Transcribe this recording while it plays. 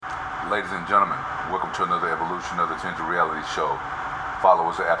Ladies and gentlemen, welcome to another evolution of the Tinted Reality Show. Follow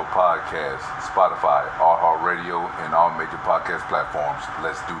us at Apple Podcasts, Spotify, iHeartRadio, and all major podcast platforms.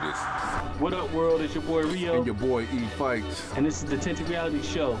 Let's do this. What up, world? It's your boy Rio. And your boy Fikes. And this is the Tinted Reality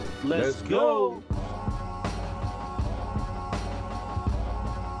Show. Let's go.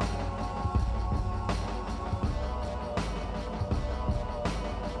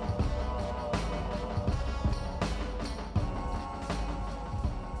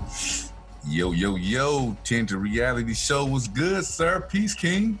 Yo, Tinted Reality Show was good, sir. Peace,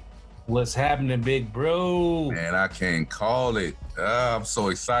 King. What's happening, big bro? Man, I can't call it. I'm so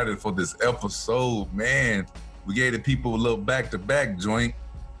excited for this episode, man. We gave the people a little back-to-back joint,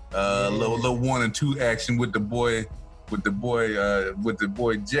 little 1 and 2 action with the boy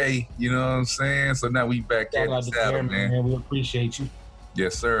Jay. You know what I'm saying? So now we back at the saddle, man. We appreciate you.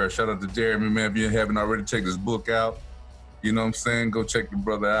 Yes, sir. Shout out to Jeremy, man. If you haven't already, check this book out. You know what I'm saying? Go check the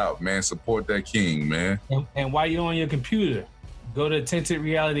brother out, man. Support that king, man. And while you're on your computer, go to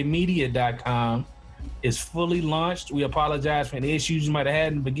tintedrealitymedia.com. It's fully launched. We apologize for any issues you might have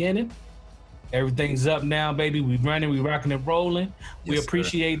had in the beginning. Everything's up now, baby. We running, we rocking and rolling. We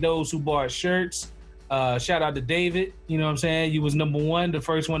appreciate those who bought shirts. Shout out to David. You know what I'm saying? You was number one, the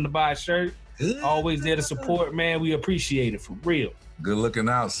first one to buy a shirt. Always there to support, man. We appreciate it, for real. Good looking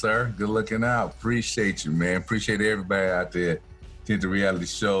out, sir. Good looking out. Appreciate you, man. Appreciate everybody out there. Tinted Reality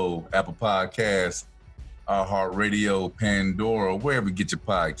Show, Apple Podcasts, iHeartRadio, Pandora, wherever you get your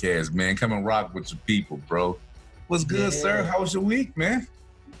podcasts, man. Come and rock with your people, bro. What's good, sir? How was your week, man?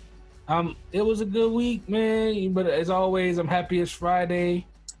 It was a good week, man. But as always, I'm happy it's Friday.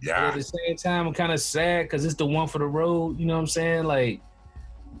 Yeah. But at the same time, I'm kind of sad because it's the one for the road. You know what I'm saying? Like,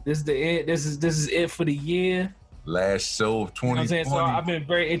 this is the end. This is it for the year. Last show of 2020. You know what I'm saying? So I've been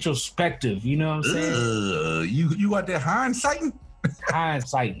very introspective. You know what I'm saying? You out there hindsighting?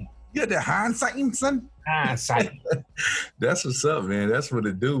 Hindsighting. You out there hindsighting, son? Hindsighting. That's what's up, man. That's what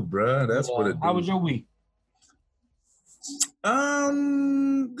it do, bro. That's what it do. How was your week?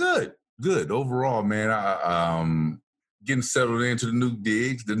 Good. Overall, man. I getting settled into the new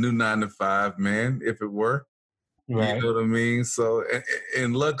gigs, the new 9 to 5, man, if it were. Right. You know what I mean? So,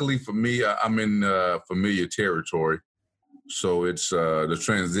 and luckily for me, I'm in familiar territory. So it's the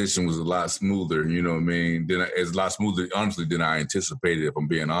transition was a lot smoother, you know what I mean? It's a lot smoother, honestly, than I anticipated, if I'm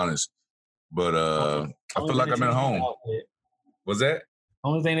being honest. But I feel like I'm at home. What's that?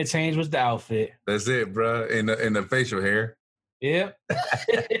 Only thing that changed was the outfit. That's it, bro. And the facial hair. Yep.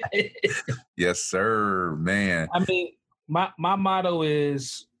 Yes, sir, man. I mean, my motto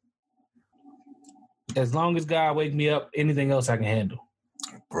is, as long as God wake me up, anything else I can handle.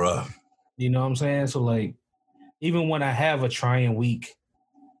 Bruh. You know what I'm saying? So, like, even when I have a trying week,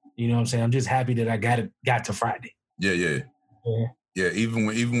 you know what I'm saying? I'm just happy that I got to Friday. Yeah. Even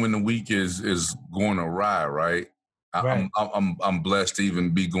when the week is going awry, right? I'm blessed to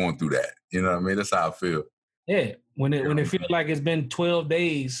even be going through that. You know what I mean? That's how I feel. Yeah. When it feels like it's been 12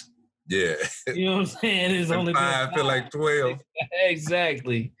 days. Yeah. You know what I'm saying? It's only been 5. I feel like 12.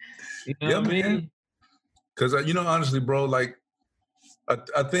 Exactly. You know what I mean? Because, honestly, bro, like,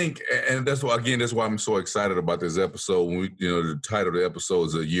 I think, and that's why I'm so excited about this episode. When the title of the episode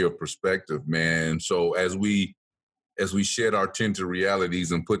is A Year of Perspective, man. So as we shed our tinted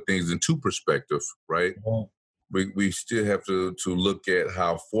realities and put things into perspective, right? Yeah. We still have to look at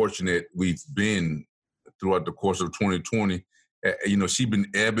how fortunate we've been throughout the course of 2020. She's been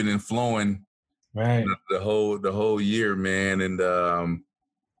ebbing and flowing, right? The whole year, man, and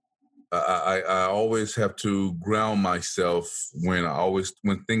I always have to ground myself when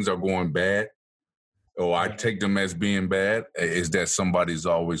things are going bad, or I take them as being bad, is that somebody's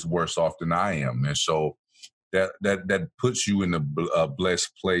always worse off than I am. And so that puts you in a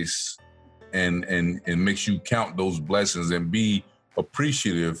blessed place and makes you count those blessings and be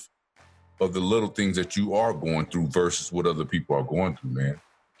appreciative of the little things that you are going through versus what other people are going through, man.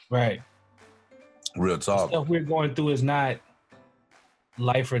 Right. Real talk. The stuff we're going through is not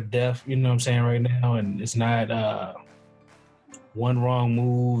life or death, you know what I'm saying, right now, and it's not one wrong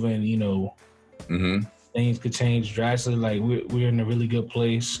move and things could change drastically. Like we're in a really good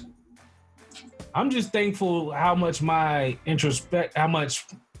place. I'm just thankful how much my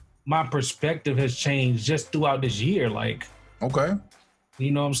perspective has changed just throughout this year. Like, okay, you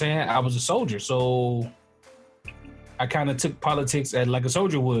know what I'm saying? I was a soldier, so I kind of took politics as like a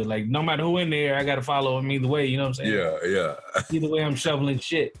soldier would. Like, no matter who in there, I got to follow him either way. You know what I'm saying? Yeah. Either way, I'm shoveling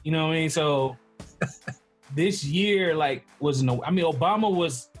shit. You know what I mean? So this year, like, Obama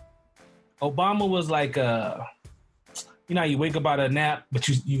was like, you wake up out of a nap, but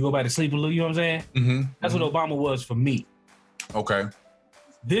you go back to sleep a little. You know what I'm saying? Mm-hmm. That's what Obama was for me. Okay.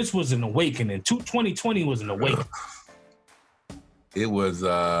 this was an awakening. 2020 was an awakening. It was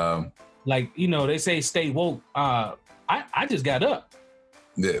like, you know, they say stay woke. I just got up.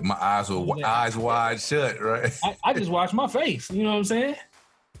 Yeah, my eyes were eyes wide shut, right? I just washed my face. You know what I'm saying?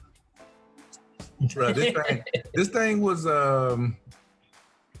 Bro, this thing was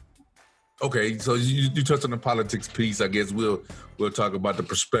okay. So you touched on the politics piece. I guess we'll talk about the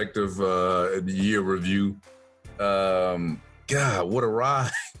perspective in the year review. God, what a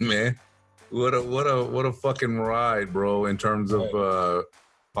ride, man! What a fucking ride, bro! In terms of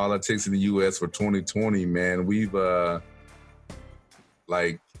politics in the U.S. for 2020, man, we've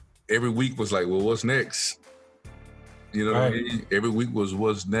like every week was like, well, what's next? You know what I mean? Every week was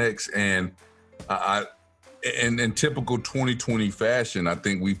what's next, and in typical 2020 fashion, I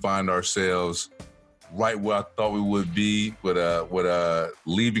think we find ourselves right where I thought we would be with a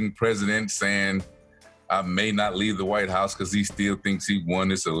leaving president saying, I may not leave the White House because he still thinks he won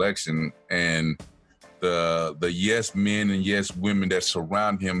this election. And the yes men and yes women that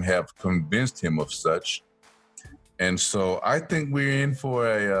surround him have convinced him of such. And so I think we're in for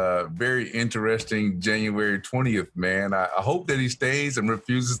a very interesting January 20th, man. I hope that he stays and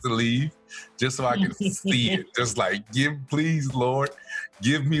refuses to leave just so I can see it. Just like, please, Lord,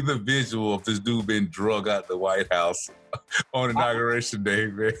 give me the visual of this dude being drug out the White House on Inauguration Day,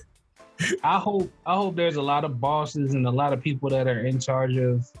 man. I hope there's a lot of bosses and a lot of people that are in charge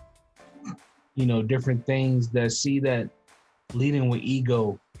of, you know, different things that see that leading with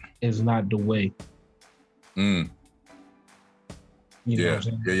ego is not the way. You know what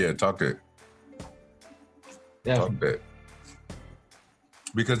I'm saying? Yeah. Talk that. Definitely. Talk that.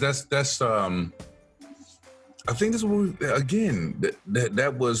 Because that's I think this was again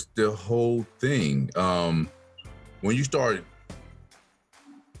that was the whole thing. When you start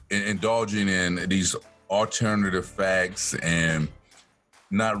indulging in these alternative facts and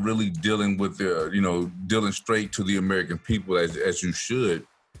not really dealing with dealing straight to the American people as you should.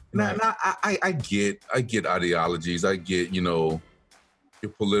 Right. Now I get ideologies. I get, you know,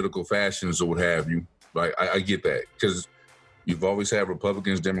 your political fashions or what have you. Like I get that because you've always had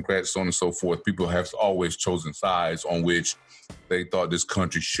Republicans, Democrats, so on and so forth. People have always chosen sides on which they thought this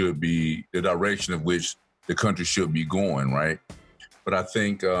country should be, the direction of which the country should be going, right? But I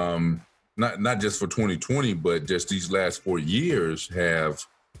think not just for 2020, but just these last 4 years have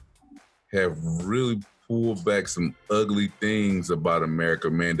really pulled back some ugly things about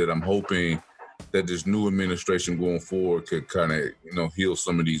America, man, that I'm hoping that this new administration going forward could kind of, you know, heal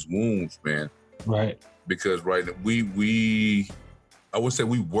some of these wounds, man. Right. Because we I would say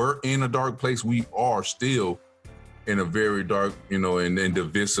we were in a dark place. We are still in a very dark, you know, and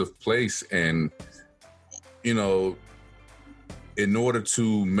divisive place. And, you know, in order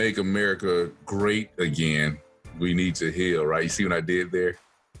to make America great again, we need to heal, right? You see what I did there?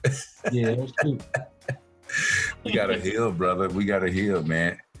 Yeah, that's true. We gotta heal, brother. We gotta heal,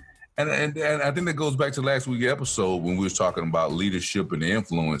 man. And I think that goes back to last week's episode when we was talking about leadership and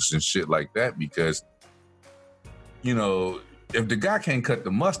influence and shit like that. Because, you know, if the guy can't cut the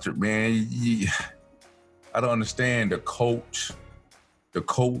mustard, man, I don't understand the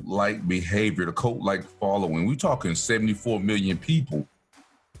cult-like behavior, the cult-like following. We're talking 74 million people.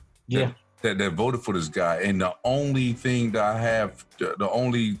 Yeah. That voted for this guy. And the only thing that I have, the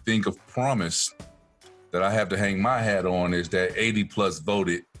only thing of promise that I have to hang my hat on is that 80 plus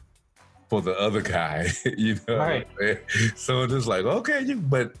voted for the other guy, you know? Right. So it's just like, okay,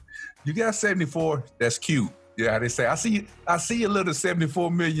 but you got 74, that's cute. Yeah, they say, I see you little 74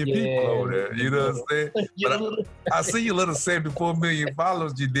 million people over there, you know what I'm saying? But I see you little 74 million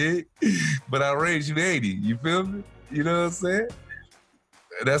followers, you did, but I raised you to 80, you feel me? You know what I'm saying?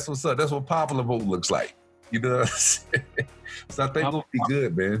 That's what's up. That's what popular vote looks like. You know what I'm saying? So I think it'll be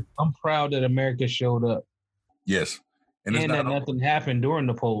good, man. I'm proud that America showed up. Yes. And that nothing happened during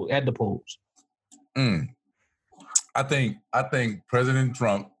the poll, at the polls. I think President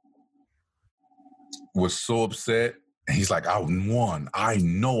Trump was so upset. He's like, I won. I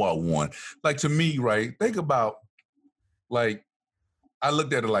know I won. Like, to me, right? Think about, like, I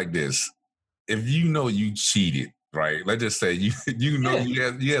looked at it like this. If you know you cheated, right? Let's just say you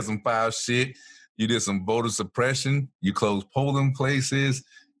had some foul shit. You did some voter suppression. You closed polling places.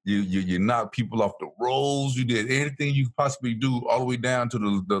 You knocked people off the rolls. You did anything you could possibly do all the way down to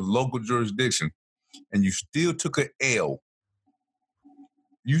the local jurisdiction. And you still took an L.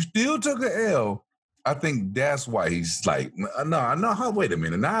 I think that's why he's like, no, wait a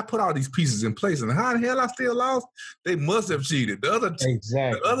minute. Now I put all these pieces in place, and how the hell I still lost? They must have cheated. The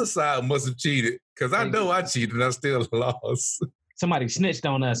other side must have cheated, because I know I cheated and I still lost. Somebody snitched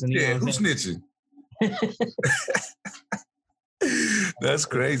on us. And who's snitching? That's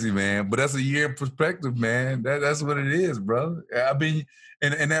crazy, man. But that's a year of perspective, man. That's what it is, bro. I mean,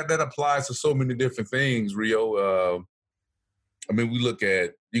 and that applies to so many different things, Rio. I mean, you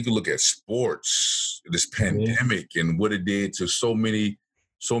can look at sports, this pandemic and what it did to so many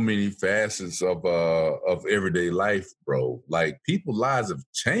facets of everyday life, bro. Like people's lives have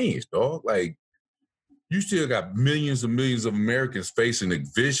changed, dog. Like you still got millions and millions of Americans facing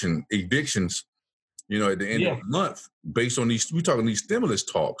evictions, at the end of the month based on we're talking these stimulus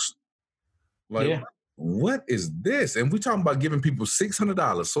talks. Like, what is this? And we're talking about giving people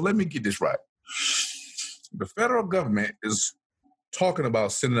 $600. So let me get this right. The federal government is talking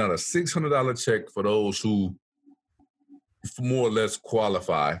about sending out a $600 check for those who more or less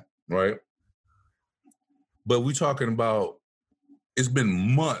qualify, right? But we're talking about it's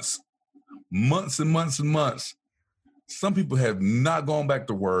been months and months and months. Some people have not gone back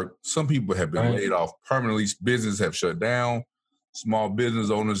to work. Some people have been laid off permanently. Business have shut down. Small business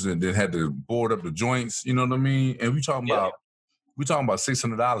owners and then had to board up the joints. You know what I mean? And we talking about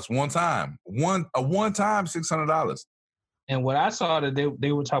 $600 one time, one time $600. And what I saw that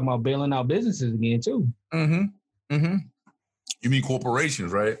they were talking about bailing out businesses again too. Mm-hmm. Mm-hmm. You mean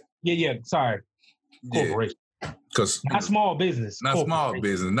corporations, right? Yeah. Sorry, corporations. Because not small business. Not small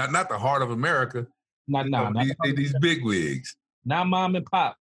business. Not the heart of America. Not these big wigs. Not mom and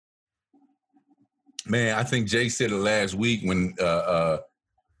pop. Man, I think Jay said it last week when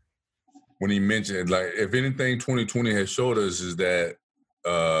he mentioned, like, if anything 2020 has showed us is that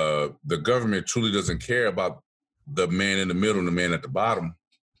the government truly doesn't care about the man in the middle and the man at the bottom.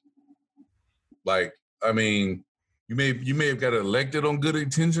 Like, I mean, you may have got elected on good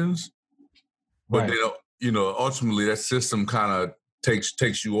intentions, but then, ultimately that system kind of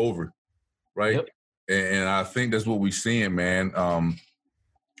takes you over, right? Yep. And I think that's what we're seeing, man. I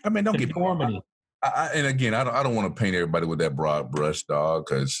mean, don't get me wrong. And again, I don't want to paint everybody with that broad brush, dog,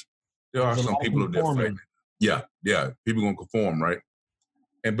 because there are some people that are fighting. Yeah, people gonna conform, right?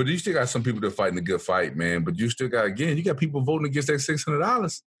 But you still got some people that are fighting a good fight, man. But you still got people voting against that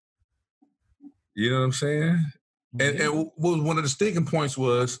 $600. You know what I'm saying? Mm-hmm. And what was one of the sticking points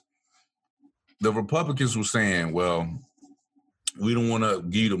was the Republicans were saying, well, we don't want to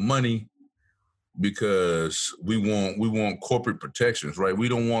give you the money because we want corporate protections, right? We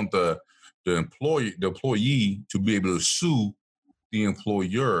don't want the employee to be able to sue the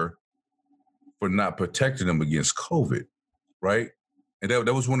employer for not protecting them against COVID, right? And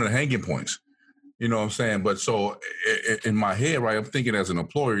that was one of the hanging points. You know what I'm saying? But so in my head, right, I'm thinking as an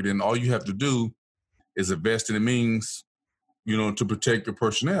employer, then all you have to do is invest in the means, to protect your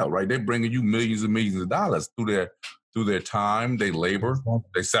personnel, right? They're bringing you millions and millions of dollars through their time, they labor,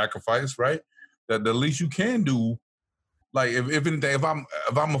 they sacrifice, right? That the least you can do, like if anything, if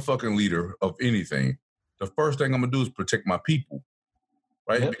I'm a fucking leader of anything, the first thing I'm gonna do is protect my people,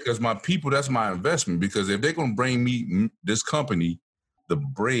 right? Yep. Because my people, that's my investment. Because if they're gonna bring me, this company, the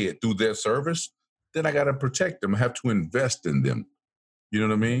bread through their service, then I gotta protect them. I have to invest in them. You know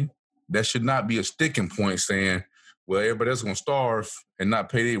what I mean? That should not be a sticking point saying, well, everybody else gonna starve and not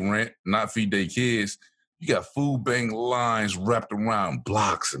pay their rent, not feed their kids. You got food bank lines wrapped around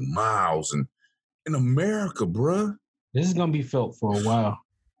blocks and miles and in America, bruh. This is gonna be felt for a while.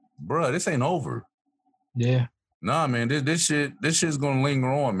 Bruh, this ain't over. Yeah. Nah, man, this shit's gonna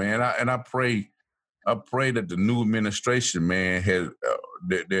linger on, man. I pray that the new administration, man,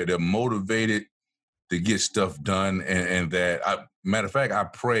 they're motivated to get stuff done, and that matter of fact, I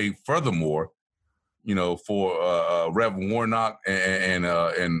pray furthermore, for Reverend Warnock and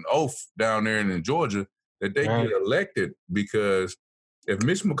Oath down there in Georgia that they get elected, because if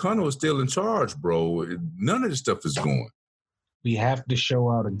Mitch McConnell is still in charge, bro, none of this stuff is going. We have to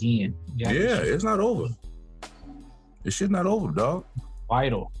show out again. It's not over. This shit's not over, dog.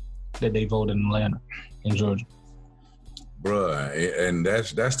 Vital that they voted in Atlanta, in Georgia. Bruh, and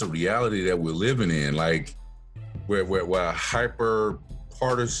that's the reality that we're living in. Like, where hyper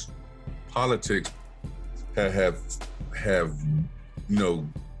partisan politics have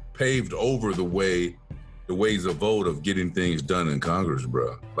paved over the ways of vote of getting things done in Congress,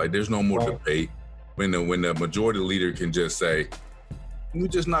 bro. Like, there's no more debate when the majority leader can just say, we're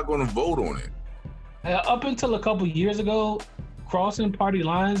just not going to vote on it. Up until a couple years ago, crossing party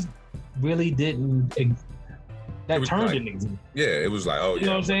lines really didn't. That turned like, into exist. Yeah, it was like, oh, you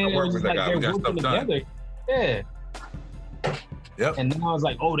know what I'm saying? It was like they're working together. Yeah. Yep. And now it's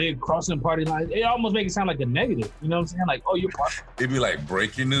like, oh, they're crossing party lines. It almost makes it sound like a negative. You know what I'm saying? Like, oh, you're crossing. It'd be like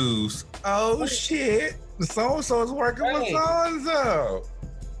breaking news. Oh shit! So-and-so is working with so-and-so.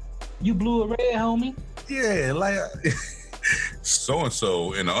 You blew a red, homie. Yeah, like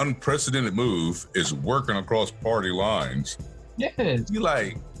so-and-so in an unprecedented move is working across party lines. Yes. You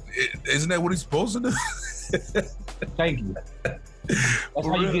like, isn't that what he's supposed to do? Thank you. That's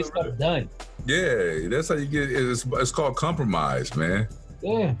how you get stuff done. Yeah, that's how you get. It's called compromise, man.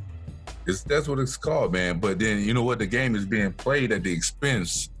 Yeah. That's what it's called, man. But then you know what? The game is being played at the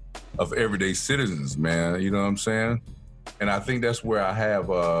expense of everyday citizens, man. You know what I'm saying? And I think that's where I have.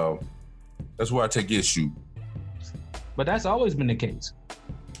 That's where I take issue. But that's always been the case.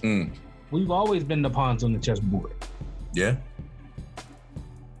 We've always been the pawns on the chessboard. Yeah.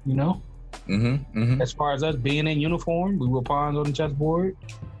 You know? As far as us being in uniform, we were pawns on the chessboard.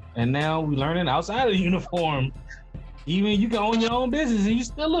 And now we're learning outside of the uniform. Even you can own your own business and you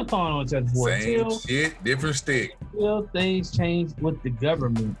still a pawn on the chessboard. Same shit, different stick. Till things change with the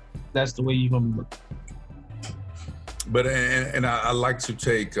government, that's the way you're going to be looking. But, and I like to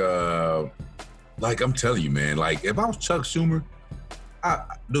take, like I'm telling you, man, like if I was Chuck Schumer,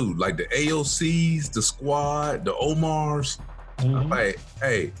 dude, like the AOCs, the squad, the Omars, I'm like,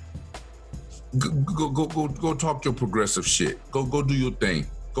 hey, go talk your progressive shit. Go do your thing.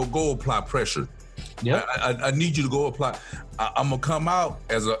 Go apply pressure. Yeah, I need you to go apply. I'm gonna come out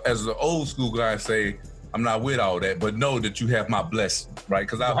as an old school guy and say I'm not with all that, but know that you have my blessing, right?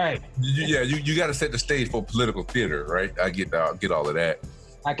 Because you got to set the stage for political theater, right? I get all of that.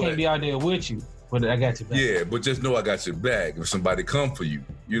 I can't be out there with you, but I got your back. Yeah, but just know I got your back if somebody come for you.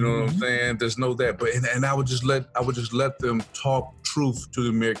 You know what I'm saying? Just know that. But and I would just let them talk truth to the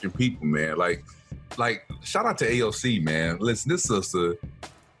American people, man. Like shout out to AOC, man. Listen, this sister,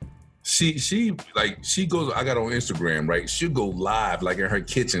 she goes. I got on Instagram, right? She'll go live like in her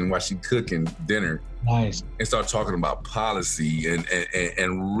kitchen while she cooking dinner. Nice. And start talking about policy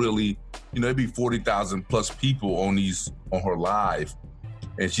and really, you know, it'd be 40,000 plus people on her live,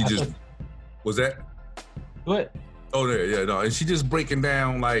 and she just was that. What? Oh, yeah, no, and she just breaking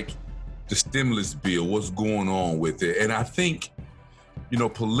down like the stimulus bill, what's going on with it, and I think, you know,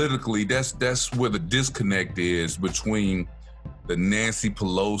 politically, that's where the disconnect is between the Nancy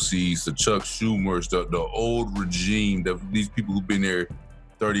Pelosi's, the Chuck Schumers, the old regime, these people who've been there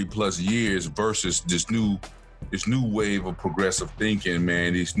 30 plus years versus this new wave of progressive thinking,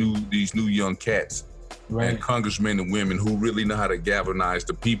 man. These new young cats, right, and congressmen and women who really know how to galvanize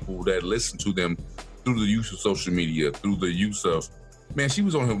the people that listen to them through the use of social media, through the use of, man, she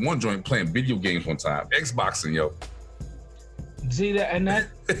was on her one joint playing video games one time, Xboxing, yo. See that, and that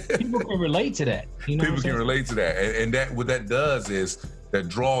people can relate to that. You know, people can relate to that, and that what that does is that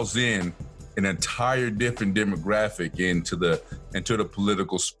draws in an entire different demographic into the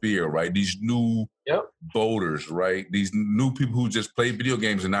political sphere, right? These new voters, right? These new people who just play video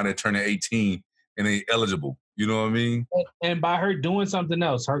games and now they're turning 18 and they eligible. You know what I mean? And by her doing something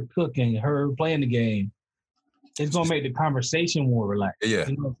else, her cooking, her playing the game, it's gonna make the conversation more relaxed. Yeah.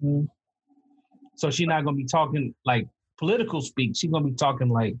 You know what I mean? So she's not gonna be talking like political speak. She's gonna be talking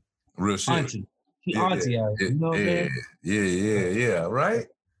like real shit. Auntie. You know what I'm saying? Yeah. Right?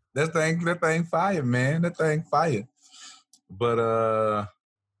 That thing fire, man. That thing fire. But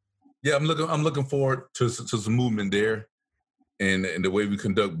yeah, I'm looking forward to some movement there, and the way we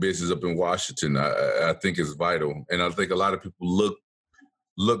conduct business up in Washington, I think is vital, and I think a lot of people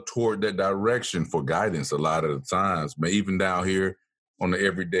look toward that direction for guidance a lot of the times, man. Even down here on the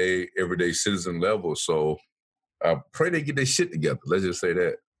everyday citizen level. So I pray they get their shit together. Let's just say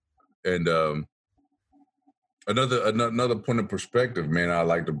that. And another point of perspective, man, I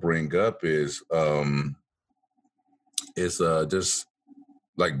like to bring up is just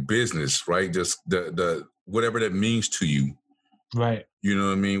like business, right? Just the whatever that means to you, right? You know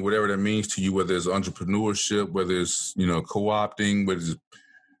what I mean? Whatever that means to you, whether it's entrepreneurship, whether it's, you know, co-opting, whether it's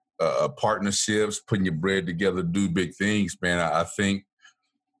partnerships, putting your bread together, do big things, man. I think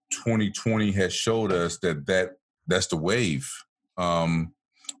 2020 has showed us that's the wave.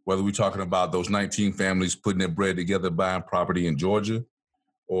 Whether we're talking about those 19 families putting their bread together, buying property in Georgia,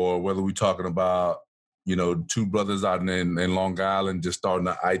 or whether we're talking about, you know, two brothers out in Long Island just starting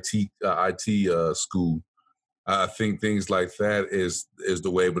an IT school. I think things like that is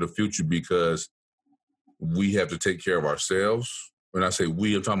the wave of the future, because we have to take care of ourselves. When I say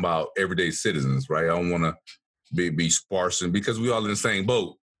we, I'm talking about everyday citizens, right? I don't want to be sparse, because we all in the same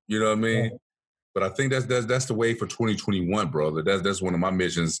boat. You know what I mean? Yeah. But I think that's the way for 2021, brother. That's one of my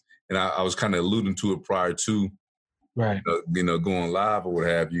missions, and I was kind of alluding to it prior to, right? You know, going live or what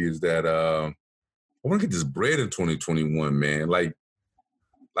have you. Is that I want to get this bread in 2021, man. Like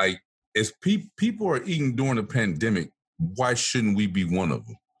as people are eating during the pandemic, why shouldn't we be one of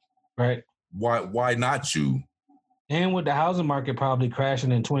them? Right? Why not you? And with the housing market probably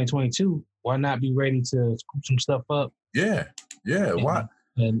crashing in 2022, why not be ready to scoop some stuff up? Yeah. Why?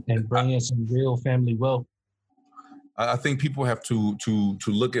 And bring in some real family wealth. I think people have to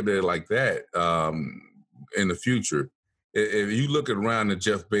look at it like that in the future. If you look around and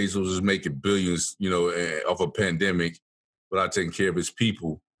Jeff Bezos is making billions, off a pandemic without taking care of his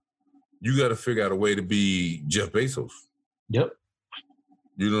people, you got to figure out a way to be Jeff Bezos. Yep.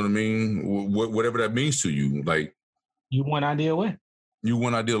 You know what I mean? Whatever that means to you, like you one ideal away. You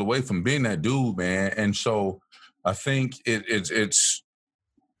one ideal away from being that dude, man. And so I think it's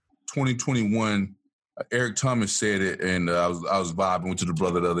 2021. Eric Thomas said it, and I was vibing with the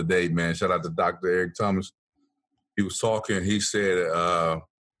brother the other day, man. Shout out to Dr. Eric Thomas. He was talking. He said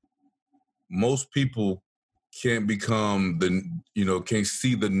most people can't become can't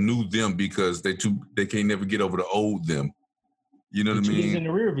see the new them because they can't never get over the old them. You know what I mean? In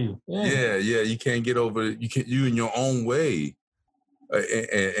the rear view. Yeah. You can't get over. You in your own way,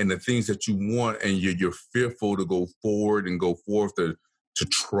 and the things that you want, and you're fearful to go forward and go forth to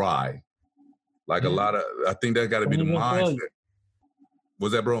try. Like a lot of, I think that got to be the mindset.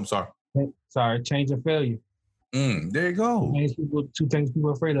 Was that, bro? I'm sorry. Sorry, change or failure. There you go. Two things people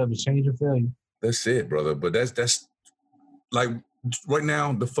are afraid of is change or failure. That's it, brother. But that's like right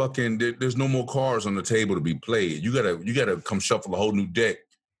now, there's no more cards on the table to be played. You gotta come shuffle a whole new deck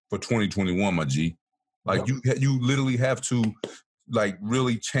for 2021, my G. Like you literally have to like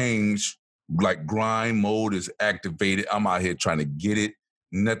really change. Like grind mode is activated. I'm out here trying to get it.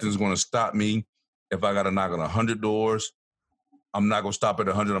 Nothing's gonna stop me. If I gotta knock on 100 doors, I'm not gonna stop at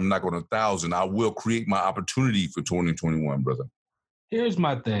 100. I'm not going to 1,000. I will create my opportunity for 2021, brother. Here's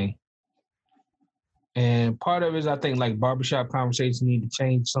my thing. And part of it is I think like barbershop conversations need to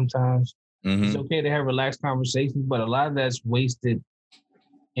change sometimes. Mm-hmm. It's okay to have relaxed conversations, but a lot of that's wasted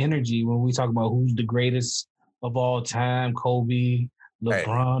energy when we talk about who's the greatest of all time, Kobe,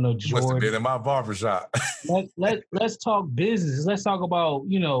 LeBron, or Jordan. Must have been in my barbershop. Let's talk business. Let's talk about,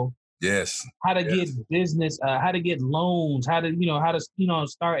 yes, how to get business, how to get loans, how to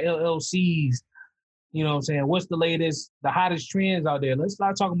start LLCs. You know what I'm saying? What's the latest, the hottest trends out there? Let's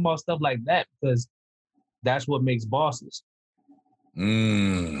start talking about stuff like that because that's what makes bosses.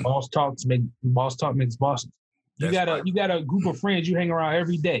 Boss talk makes bosses. You got a group of friends you hang around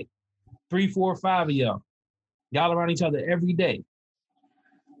every day. 3, 4, 5 of y'all. Y'all around each other every day.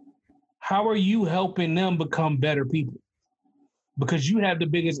 How are you helping them become better people? Because you have the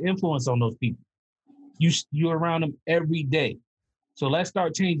biggest influence on those people. You're around them every day. So let's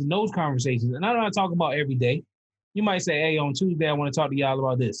start changing those conversations. And I'm not talking about every day. You might say, hey, on Tuesday, I want to talk to y'all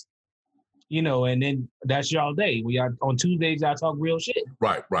about this. And then that's y'all day. On Tuesdays, y'all talk real shit.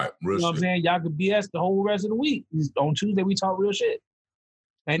 Right. Real you know what I'm saying? Y'all could BS the whole rest of the week. On Tuesday, we talk real shit.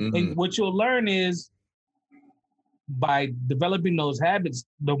 And what you'll learn is by developing those habits,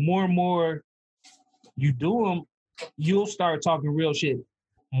 the more and more you do them, you'll start talking real shit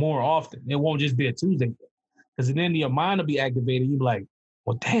more often. It won't just be a Tuesday thing. Because then your mind will be activated. You'll be like,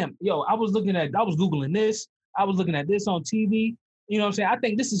 well, damn, I was Googling this. I was looking at this on TV. You know what I'm saying? I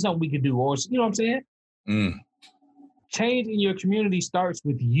think this is something we could do. Or, you know what I'm saying? Change in your community starts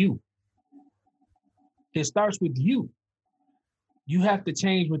with you. It starts with you. You have to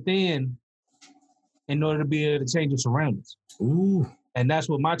change within in order to be able to change your surroundings. Ooh. And that's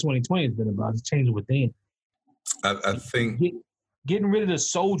what my 2020 has been about, is changing within. I think getting rid of the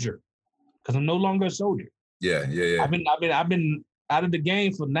soldier, because I'm no longer a soldier. Yeah. I've been out of the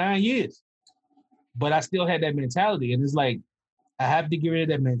game for 9 years, but I still had that mentality, and it's like I have to get rid of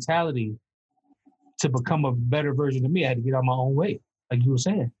that mentality to become a better version of me. I had to get out my own way, like you were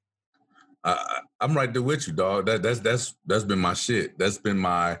saying. I'm right there with you, dog. That's been my shit. That's been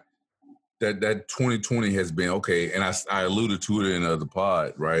my that 2020 has been okay, and I alluded to it in the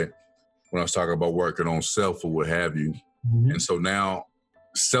pod, right? When I was talking about working on self or what have you. Mm-hmm. And so now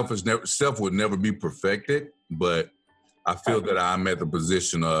self would never be perfected, but I feel that I'm at the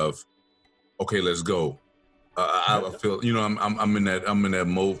position of, okay, let's go. I feel, I'm in that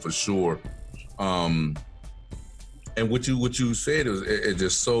mode for sure. And what you said is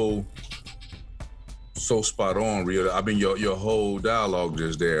just so spot on, Rio. I mean, your whole dialogue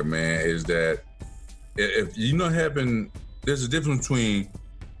just there, man, is that if you're not having, there's a difference between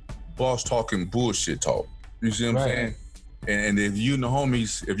boss talk and bullshit talk. You see what I'm saying? And if you and the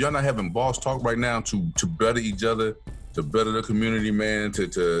homies, if y'all not having boss talk right now to better each other, to better the community, man,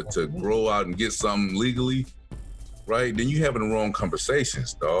 to grow out and get something legally, right? Then you having the wrong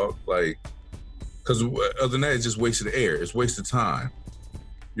conversations, dog. Like, because other than that, it's just wasted air. It's wasted time.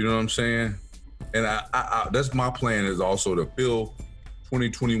 You know what I'm saying? And I that's my plan, is also to fill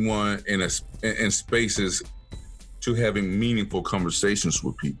 2021 in spaces to having meaningful conversations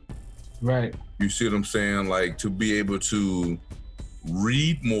with people. Right. You see what I'm saying? Like, to be able to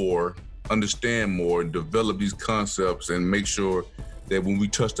read more, understand more and develop these concepts and make sure that when we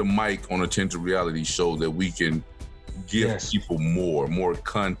touch the mic on a Tinted Reality show that we can give people more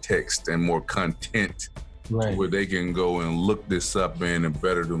context and more content where they can go and look this up, man, and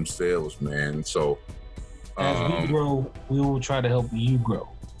better themselves, man. So as we grow, we will try to help you grow.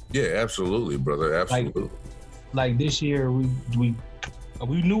 Yeah, absolutely, brother. Absolutely. Like this year, we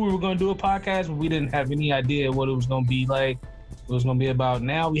knew we were going to do a podcast, but we didn't have any idea what it was going to be like. What it was going to be about.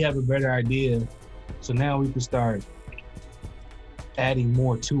 Now we have a better idea, so now we can start adding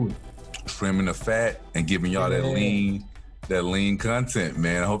more to it, trimming the fat and giving y'all that lean content,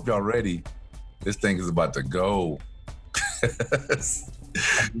 man. I hope y'all ready. This thing is about to go. It's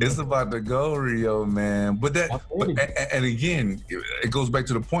about to go, Rio, man. And again, it goes back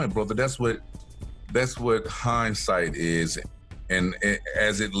to the point, brother. That's what hindsight is, and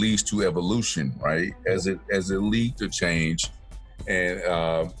as it leads to evolution, right? As it leads to change, and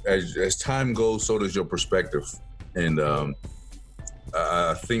as time goes, so does your perspective. And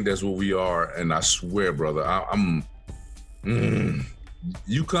I think that's what we are. And I swear, brother, I'm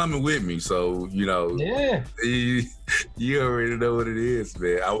you coming with me, so you know. Yeah. You already know what it is,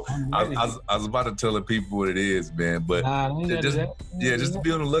 man. I was about to tell the people what it is, man, but just to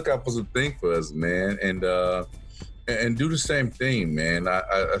be on the lookout for some things for us, man, and do the same thing, man.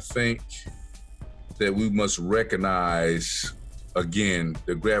 I think that we must recognize again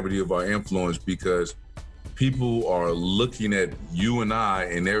the gravity of our influence, because people are looking at you and I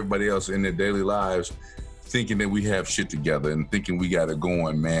and everybody else in their daily lives thinking that we have shit together and thinking we got it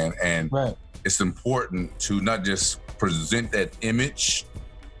going, man. And it's important to not just present that image,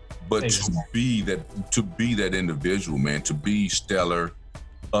 but to be that individual, man, to be stellar,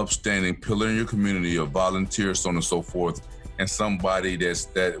 upstanding, pillar in your community, a volunteer, so on and so forth, and somebody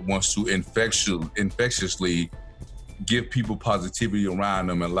that wants to infectiously give people positivity around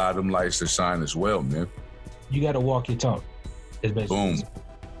them and allow them lights to shine as well, man. You got to walk your talk. Boom.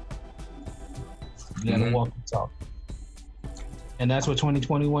 You gotta walk and talk. And that's what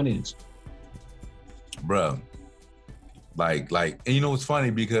 2021 is. Bruh. Like, and you know what's funny,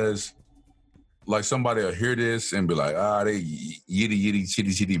 because like somebody will hear this and be like, they yitty,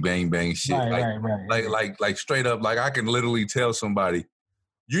 chitty, bang, bang shit. Right. Like straight up, like I can literally tell somebody,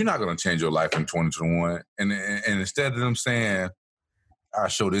 you're not gonna change your life in 2021. And instead of them saying, I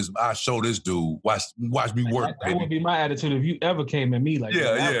show this dude. Watch me work. That would be my attitude if you ever came at me like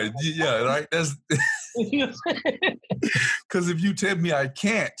that. Yeah, right. That's because if you tell me I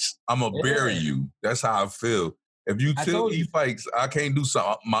can't, I'm gonna bury you. That's how I feel. If you tell me, Fikes, I can't do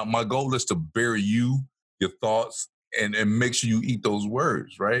something, my goal is to bury you, your thoughts, and make sure you eat those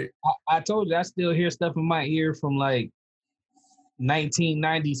words, right? I told you I still hear stuff in my ear from like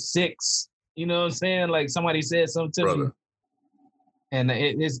 1996. You know what I'm saying? Like somebody said something to me. And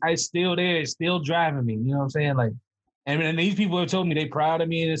it's still there. It's still driving me. You know what I'm saying? Like, and these people have told me they proud of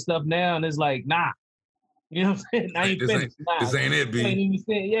me and stuff now. And it's like, nah. You know what I'm saying? I ain't finished. This ain't it, B.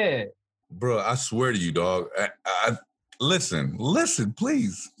 Yeah. Bro, I swear to you, dog. I listen,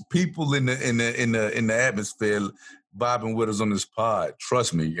 please. People in the atmosphere vibing with us on this pod.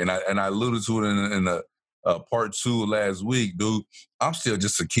 Trust me. And I alluded to it in the part 2 last week, dude. I'm still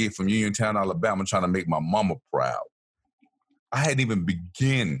just a kid from Uniontown, Alabama, trying to make my mama proud. I hadn't even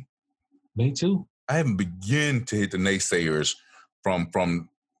begin. Me too. I haven't begin to hit the naysayers from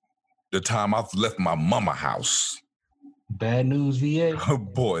the time I've left my mama house. Bad News, VA. Oh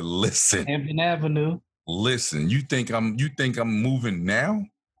boy, listen. Hampton Avenue. Listen, you think I'm moving now?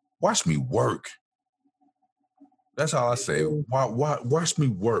 Watch me work. That's all I say. Watch me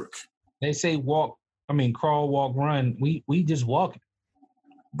work. They say crawl, walk, run. We just walking.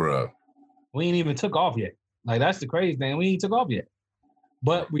 Bruh. We ain't even took off yet. Like, that's the crazy thing. We ain't took off yet.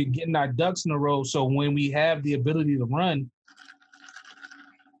 But we're getting our ducks in a row, so when we have the ability to run,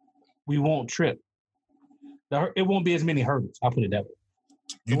 we won't trip. It won't be as many hurdles. I'll put it that way.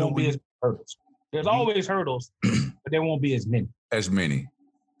 There won't be as many hurdles. There's always hurdles, but there won't be as many.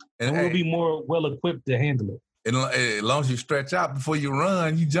 And we'll be more well-equipped to handle it. And as long as you stretch out before you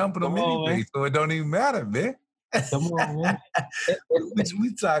run, you jumping them anyway, so it don't even matter, man. Come on, man.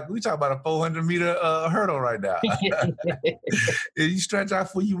 we talk about a 400-meter hurdle right now. If you stretch out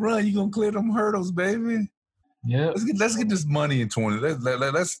before you run, you're gonna clear them hurdles, baby. Yeah. Let's get this money in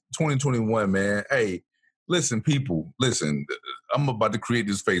 2021, man. Hey, listen, people. Listen, I'm about to create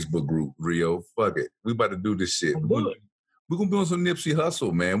this Facebook group, Rio. Fuck it. We about to do this shit. We're gonna be on some Nipsey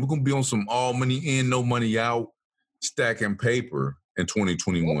Hustle, man. We're gonna be on some all money in, no money out, stacking paper in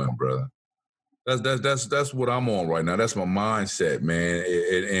 2021, brother. That's what I'm on right now. That's my mindset, man.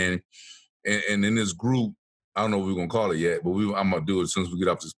 And in this group, I don't know what we're gonna call it yet, but I'm gonna do it as soon as we get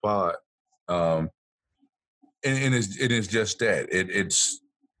off this pod. And it is just that. It's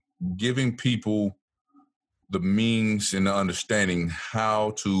giving people the means and the understanding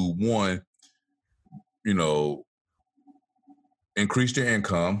how to, one, increase their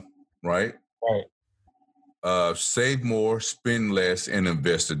income, right? Right. Save more, spend less, and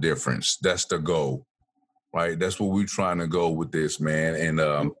invest the difference. That's the goal, right? That's what we're trying to go with this, man. And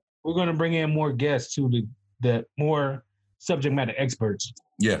we're going to bring in more guests too, the more subject matter experts.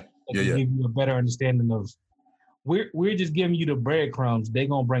 Yeah. Give you a better understanding of. We're just giving you the breadcrumbs. They're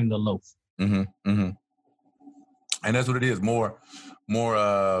gonna bring the loaf. Mm-hmm. Mm-hmm. And that's what it is. More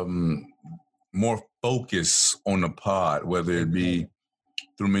focus on the pod, whether it be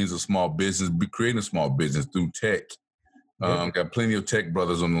through means of small business, be creating a small business through tech. Got plenty of tech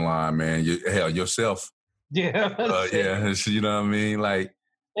brothers on the line, man. Yourself. Yeah. Yeah. You know what I mean? Like,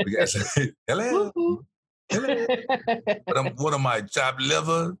 we got hello. Hello. What am I, chopped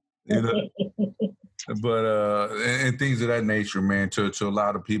liver? But and things of that nature, man, to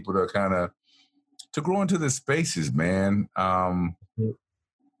allow the people to kind of to grow into the spaces, man. I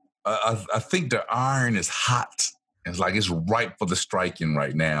think the iron is hot. It's like it's ripe for the striking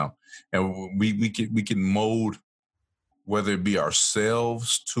right now, and we can mold, whether it be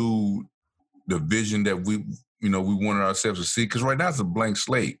ourselves to the vision that we wanted ourselves to see. Because right now it's a blank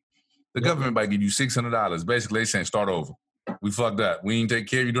slate. The government might give you $600. Basically, they saying start over. We fucked up. We didn't take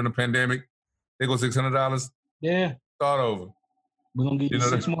care of you during the pandemic. They go $600. Yeah. Start over. We're going to give you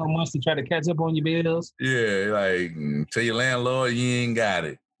 6 more months to try to catch up on your bills. Yeah, like, tell your landlord you ain't got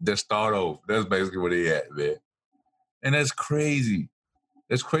it. Just start over. That's basically where they at, man. And that's crazy.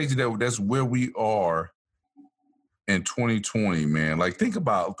 That's crazy that's where we are in 2020, man. Like, think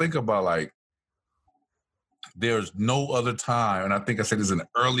about like, there's no other time, and I think I said this in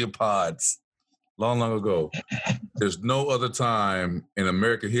earlier pods long ago. There's no other time in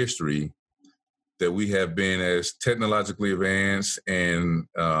American history that we have been as technologically advanced and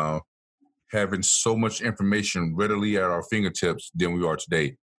having so much information readily at our fingertips than we are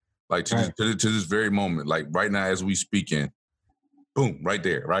today. Like to this very moment, like right now as we speaking, boom, right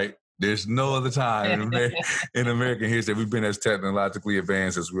there, right? There's no other time in American history that we've been as technologically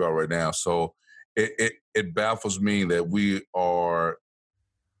advanced as we are right now. So it baffles me that we are,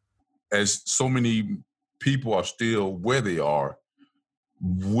 as so many people are still where they are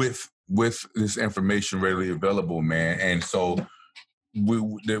with this information readily available, man. And so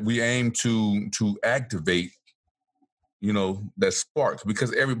we aim to activate, that spark,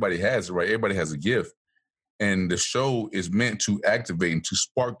 because everybody has it, right? Everybody has a gift. And the show is meant to activate and to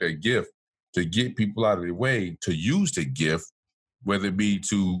spark that gift, to get people out of their way, to use the gift, whether it be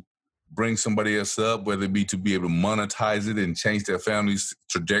to bring somebody else up, whether it be to be able to monetize it and change their family's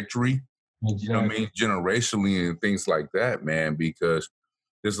trajectory, exactly. You know what I mean? Generationally and things like that, man, because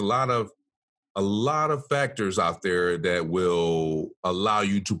there's a lot of factors out there that will allow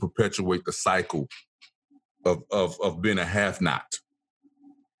you to perpetuate the cycle of being a have-not.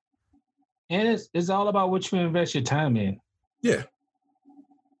 And it's all about what you invest your time in. Yeah.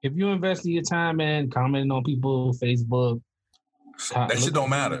 If you invest your time in commenting on people, Facebook, that shit don't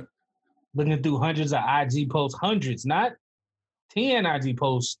matter. Looking through hundreds of IG posts, hundreds, not 10 IG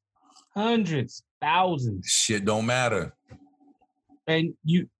posts, hundreds, thousands. Shit don't matter. And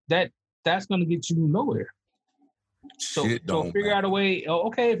that's going to get you nowhere. So figure out a way.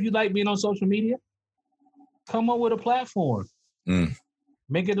 Okay, if you like being on social media, come up with a platform.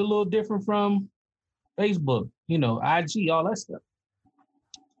 Make it a little different from Facebook, IG, all that stuff.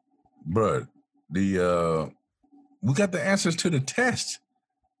 Bruh, we got the answers to the test.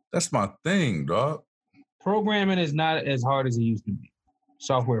 That's my thing, dog. Programming is not as hard as it used to be.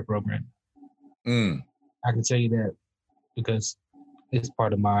 Software programming. I can tell you that because it's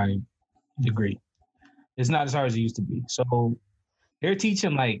part of my degree. It's not as hard as it used to be. So they're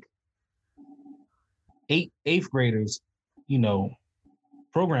teaching like eighth graders,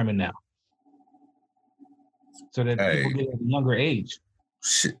 programming now. So that people get at a younger age.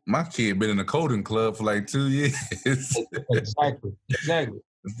 Shit, my kid been in a coding club for like 2 years. Exactly.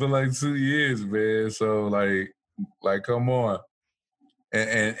 For like 2 years, man. So like come on.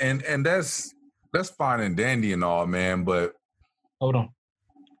 And that's fine and dandy and all, man, but hold on.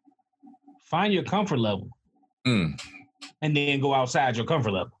 Find your comfort level. And then go outside your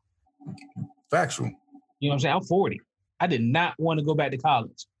comfort level. Factual. You know what I'm saying? I'm 40. I did not want to go back to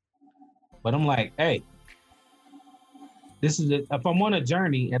college. But I'm like, hey, this is if I'm on a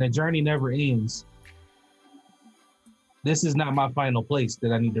journey and a journey never ends, this is not my final place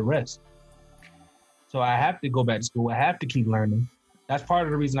that I need to rest. So I have to go back to school. I have to keep learning. That's part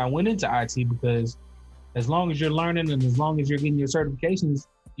of the reason I went into IT, because as long as you're learning and as long as you're getting your certifications,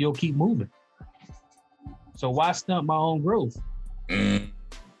 you'll keep moving. So why stunt my own growth?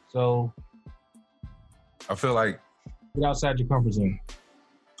 So I feel like get outside your comfort zone.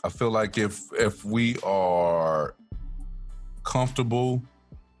 I feel like if we are comfortable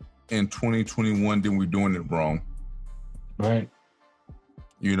in 2021, then we're doing it wrong. Right.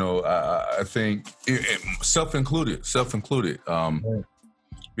 You know, I think self-included. Right.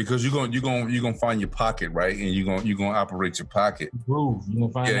 Because you're gonna find your pocket, right? And you're gonna operate your pocket. Groove. You're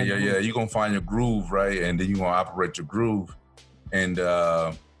gonna find Yeah. You're gonna find your groove, right? And then you're gonna operate your groove. And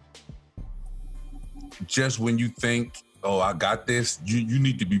just when you think, oh, I got this, you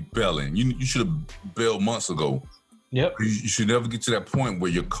need to be bailing. You should have bailed months ago. Yep. You should never get to that point where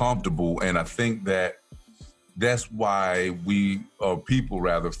you're comfortable. And I think that's why people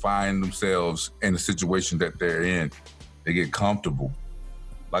rather find themselves in the situation that they're in. They get comfortable.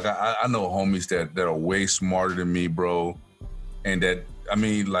 Like I know homies that are way smarter than me, bro. And that, I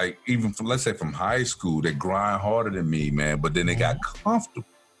mean, like even from, let's say from high school, they grind harder than me, man. But then they got comfortable.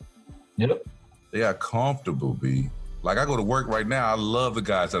 Yep. They got comfortable, B. Like I go to work right now. I love the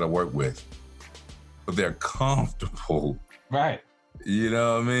guys that I work with, but they're comfortable. Right. You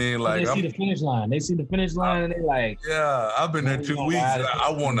know what I mean? Like they see the finish line. They see the finish line and they like, yeah, I've been there 2 weeks.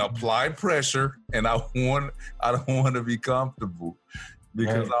 I want to apply pressure, and I don't want to be comfortable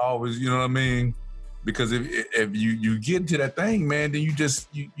because I always, you know what I mean? Because if you get into that thing, man, then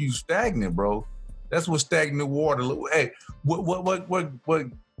you stagnant, bro. That's what stagnant water. Hey, what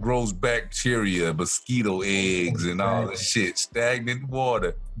grows bacteria, mosquito eggs, and all this shit? Stagnant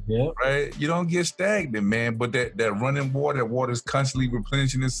water. Yeah. Right? You don't get stagnant, man. But that running water, that water is constantly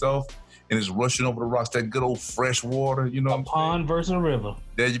replenishing itself and it's rushing over the rocks. That good old fresh water, you know. A pond versus a river.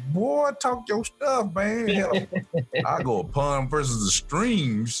 Boy, talk your stuff, man. Hell, I go a pond versus a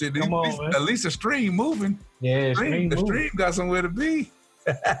stream. Shit, Come on, at least a stream moving. Yeah, the stream got somewhere to be.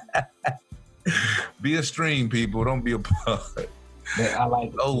 Be a stream, people. Don't be a pond. I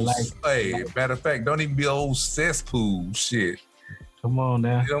like matter of fact, don't even be an old cesspool. Shit. Come on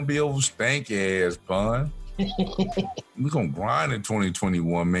now. Don't be old stanky ass pond. We're gonna grind in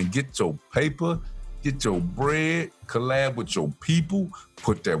 2021, man. Get your paper, get your bread, collab with your people,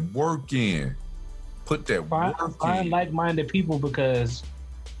 put that work in. Find like-minded people because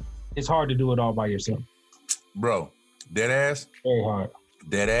it's hard to do it all by yourself. Bro, dead ass. Very hard.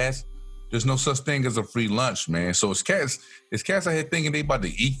 Dead ass. There's no such thing as a free lunch, man. So it's cats out here thinking they about to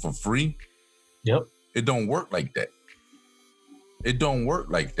eat for free. Yep. It don't work like that. It don't work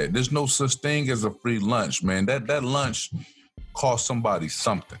like that. There's no such thing as a free lunch, man. That lunch costs somebody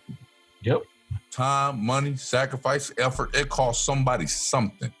something. Yep. Time, money, sacrifice, effort. It costs somebody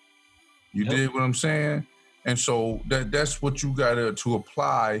something. You dig what I'm saying? And so that's what you got to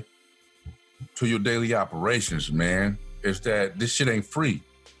apply to your daily operations, man. Is that this shit ain't free.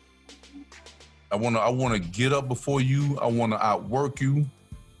 I wanna get up before you. I wanna outwork you.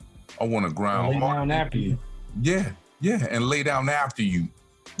 I wanna grind lay down after you. Yeah, and lay down after you.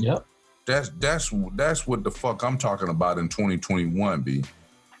 Yep. That's what the fuck I'm talking about in 2021, B.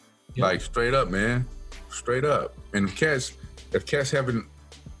 Yep. Like straight up, man. Straight up. And if cats haven't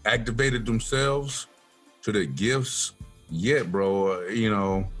activated themselves to their gifts yet, bro, you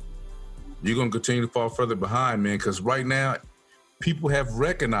know, you're gonna continue to fall further behind, man, because right now people have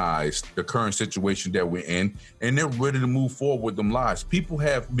recognized the current situation that we're in, and they're ready to move forward with them lives. People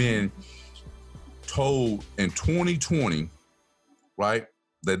have been told in 2020, right,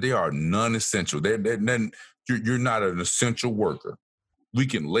 that they are non-essential. You're not an essential worker. We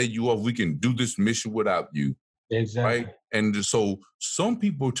can lay you off. We can do this mission without you. Exactly. Right? And so some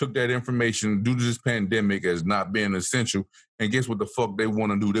people took that information due to this pandemic as not being essential, and guess what the fuck they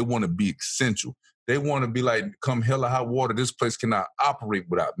want to do? They want to be essential. They want to be like, come hell or high water, this place cannot operate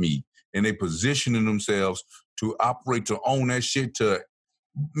without me. And they positioning themselves to operate, to own that shit.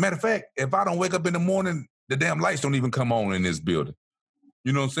 Matter of fact, if I don't wake up in the morning, the damn lights don't even come on in this building.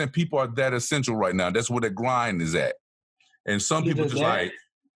 You know what I'm saying? People are that essential right now. That's where the grind is at. And some people just like,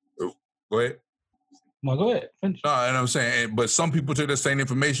 go ahead. No, go ahead. Finish. No, and I'm saying, but some people take that same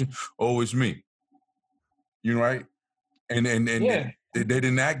information, oh, it's me. You know, right? And they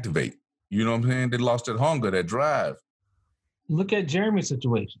didn't activate. You know what I'm saying? They lost that hunger, that drive. Look at Jeremy's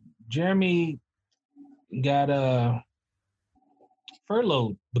situation. Jeremy got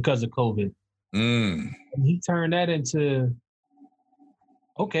furloughed because of COVID. And he turned that into,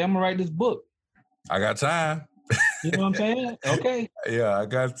 okay, I'm going to write this book. I got time. You know what I'm saying? Okay. Yeah, I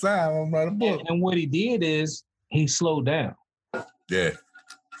got time. I'm going to write a book. And what he did is he slowed down. Yeah.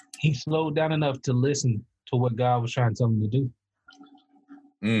 He slowed down enough to listen to what God was trying to tell him to do.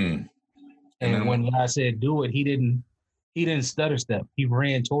 And when God said do it, he didn't stutter step. He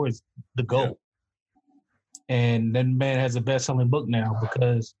ran towards the goal. And that man has a best-selling book now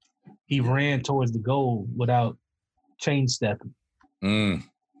because he ran towards the goal without chain stepping.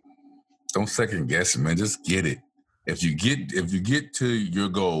 Don't second guess it, man. Just get it. If you get to your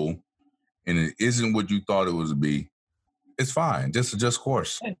goal and it isn't what you thought it was to be, it's fine. Just adjust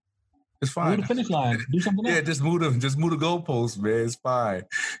course. Yeah. It's fine. Move the finish line. Do something else. Yeah, just move the goalposts, man. It's fine.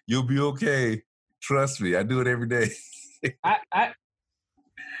 You'll be okay. Trust me. I do it every day.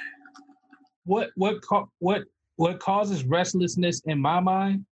 What causes restlessness in my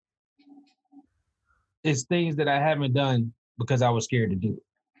mind is things that I haven't done because I was scared to do it.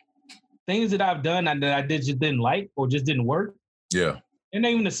 Things that I've done that I just didn't like or just didn't work. Yeah. And not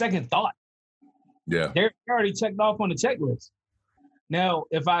even a second thought. Yeah. They're already checked off on the checklist. Now,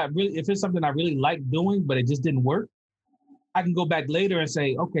 if it's something I really like doing, but it just didn't work, I can go back later and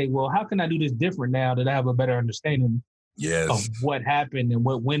say, okay, well, how can I do this different now that I have a better understanding of what happened and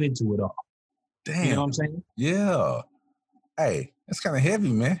what went into it all? Damn. You know what I'm saying? Yeah. Hey, that's kind of heavy,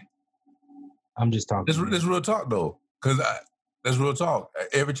 man. I'm just talking. This real talk, though, because that's real talk.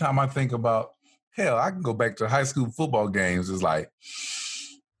 Every time I think about, hell, I can go back to high school football games. It's like,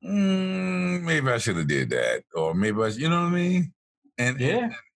 maybe I should have did that, or maybe you know what I mean? And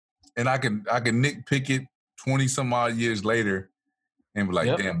I can nitpick it 20 some odd years later and be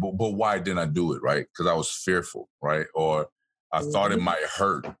like, damn, but why didn't I do it, right? Because I was fearful, right? Or I thought it might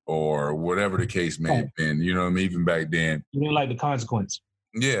hurt, or whatever the case may have been. You know what I mean? Even back then, you didn't like the consequence.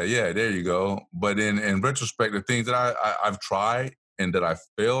 Yeah, there you go. But in retrospect, the things that I've tried and that I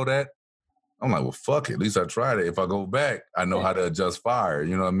failed at, I'm like, well, fuck it. At least I tried it. If I go back, I know how to adjust fire.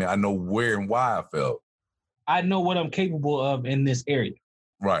 You know what I mean? I know where and why I failed. I know what I'm capable of in this area.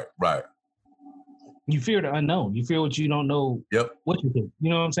 Right. You fear the unknown. You fear what you don't know. Yep. What you think. You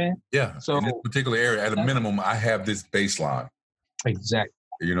know what I'm saying? Yeah. So in this particular area, at a minimum, I have this baseline. Exactly.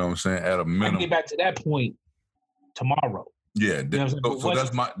 You know what I'm saying? At a minimum. I can get back to that point tomorrow. Yeah. You know so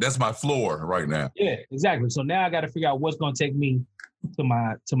that's my floor right now. Yeah, exactly. So now I got to figure out what's going to take me to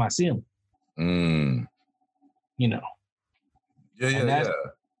my ceiling. You know. Yeah.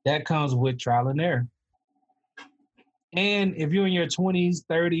 That comes with trial and error. And if you're in your 20s,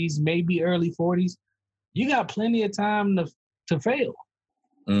 30s, maybe early 40s, you got plenty of time to fail.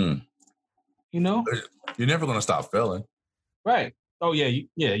 You know? You're never going to stop failing. Right. Oh, yeah.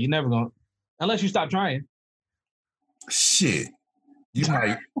 You're never going to. Unless you stop trying. Shit.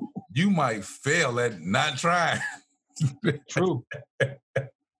 You might fail at not trying. True.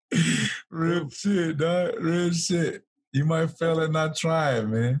 Real shit, dog. Real shit. You might fail at not trying,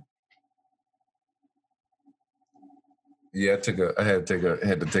 man. Yeah, I had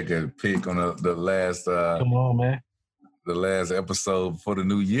to take a peek on the last come on, man. The last episode for the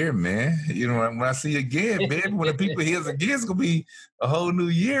new year, man. You know, when I see you again, man, when the people hear us again, it's gonna be a whole new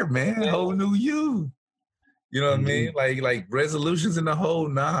year, man. A whole new you. You know what I mean? Like resolutions in the whole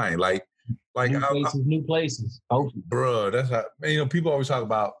nine. Like new places. Bro, that's how, man, you know, people always talk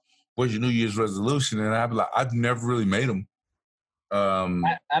about what's your New Year's resolution, and I'd be like, I've never really made them. I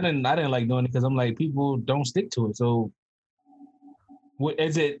didn't like doing it because I'm like, people don't stick to it. So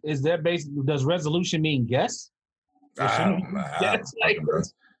is that basically, does resolution mean guess?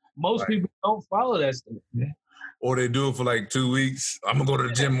 Most people don't follow that stuff. Yeah. Or they do it for like 2 weeks. I'm gonna go to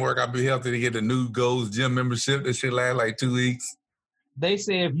the gym, work out, be healthy to get the new Goals gym membership. That shit last like 2 weeks. They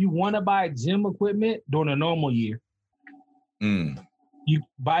say if you want to buy gym equipment during a normal year, you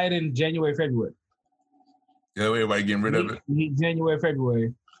buy it in January, February. Yeah, everybody getting rid of it. January,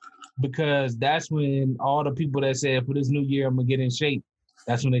 February, because that's when all the people that said for this new year I'm gonna get in shape,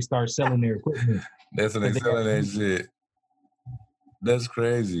 that's when they start selling their equipment. That's when they selling that shit. That's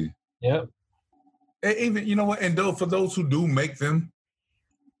crazy. Yep. And even, you know what? And though for those who do make them,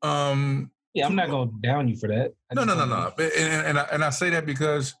 I'm not gonna down you for that. No. And I say that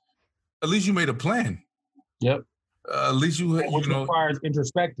because at least you made a plan. Yep. At least you know, requires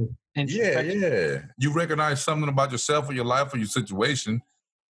introspective. Yeah. You recognize something about yourself or your life or your situation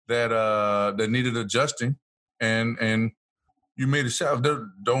that needed adjusting, and you made a shot.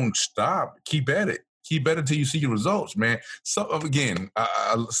 Don't stop. Keep at it. Keep at it till you see your results, man. So again,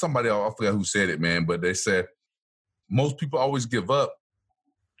 somebody, I forgot who said it, man, but they said most people always give up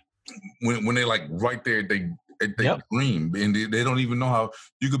when they like right there. They dream, and they don't even know how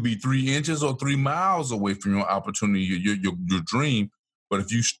you could be 3 inches or 3 miles away from your opportunity, your dream. But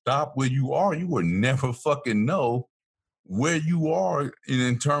if you stop where you are, you will never fucking know where you are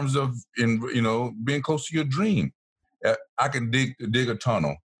in terms of being close to your dream. I can dig a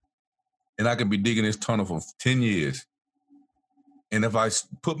tunnel, and I can be digging this tunnel for 10 years. And if I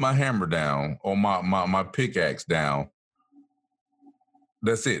put my hammer down or my pickaxe down,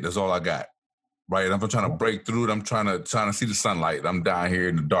 that's it. That's all I got. right? And if I'm trying to break through it, I'm trying to see the sunlight. I'm down here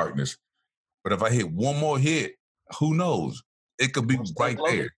in the darkness. But if I hit one more hit, who knows? It could be right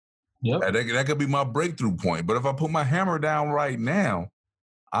there. Yep. That could be my breakthrough point. But if I put my hammer down right now,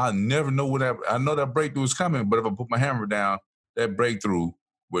 I'll never know I know that breakthrough is coming, but if I put my hammer down, that breakthrough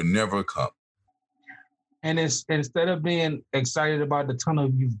will never come. And it's instead of being excited about the tunnel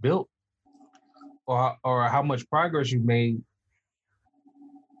you've built or how much progress you've made,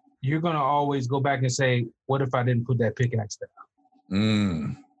 you're gonna always go back and say, what if I didn't put that pickaxe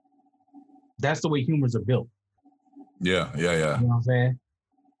down? That's the way humans are built. Yeah. You know what I'm saying?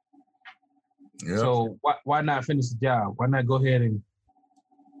 Yeah. So why not finish the job? Why not go ahead and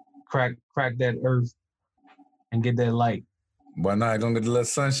crack that earth and get that light? Why not gonna get the little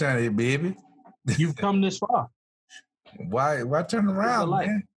sunshine here, baby? You've come this far. Why turn around,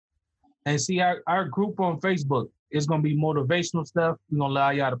 man? And see, our group on Facebook is gonna be motivational stuff. We're gonna allow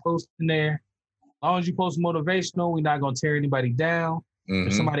y'all to post in there. As long as you post motivational, we're not gonna tear anybody down.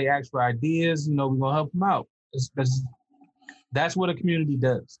 If somebody asks for ideas, we're gonna help them out. That's what a community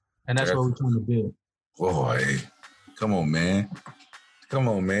does, and that's what we're trying to build. Boy, come on, man,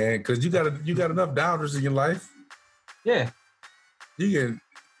 because you got enough doubters in your life. Yeah, you can.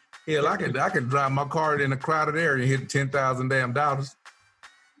 Hell, I can drive my car in a crowded area and hit 10,000 damn dollars.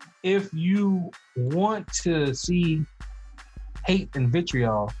 If you want to see hate and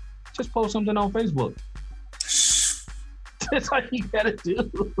vitriol, just post something on Facebook. That's all you gotta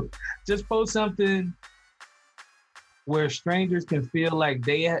do. Just post something where strangers can feel like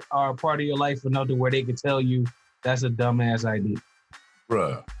they are a part of your life enough to where they can tell you that's a dumbass idea.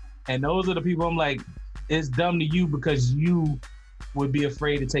 Bruh. And those are the people I'm like, it's dumb to you because you would be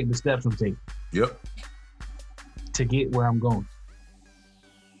afraid to take the steps I'm taking. Yep. To get where I'm going.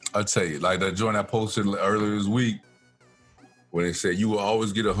 I'll tell you, like that joint I posted earlier this week when they said you will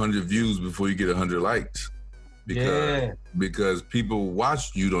always get 100 views before you get 100 likes. Because people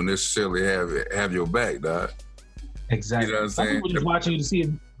watch you don't necessarily have your back, dog. Exactly. You know what I'm saying? Some people just watching you to see it.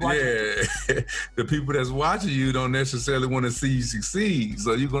 Yeah. The people that's watching you don't necessarily want to see you succeed.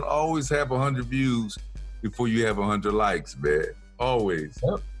 So you're going to always have 100 views before you have 100 likes, man. Always.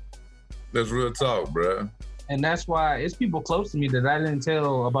 Yep. That's real talk, bro. And that's why it's people close to me that I didn't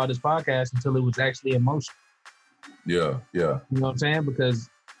tell about this podcast until it was actually in motion. Yeah. You know what I'm saying? Because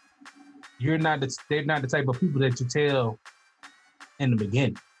they're not the type of people that you tell in the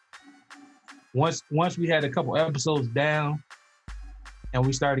beginning. Once we had a couple episodes down and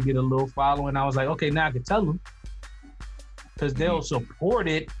we started to get a little following, I was like, okay, now I can tell them because they'll support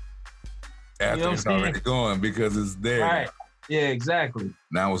it. After it's already going because it's there. Right. Yeah, exactly.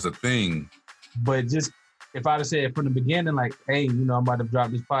 Now it's a thing. But just if I'd have said from the beginning, like, hey, I'm about to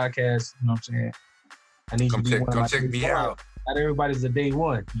drop this podcast, you know what I'm saying? I need you to come check me out. Not everybody's a day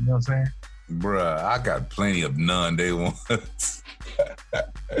one, you know what I'm saying? Bruh, I got plenty of non-day ones.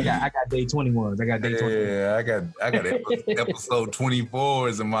 Yeah, I got day 21s. I got day 21s. Yeah, I got episode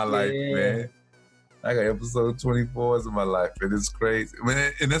 24s in my life, man. I got episode 24s in my life, and it's crazy. I mean,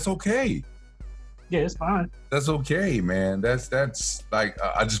 and that's okay. Yeah, it's fine. That's okay, man. That's like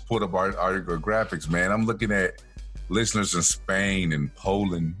I just pulled up our graphics, man. I'm looking at listeners in Spain and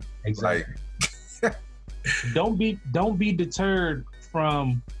Poland. Exactly. Like, don't be deterred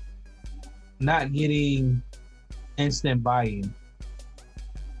from not getting instant buy-in.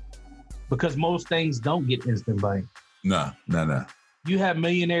 Because most things don't get instant buy-in. No. You have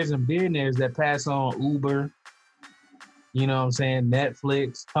millionaires and billionaires that pass on Uber, you know what I'm saying,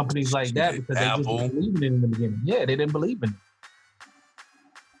 Netflix, companies like that because they just didn't believe in it in the beginning. Yeah, they didn't believe in it.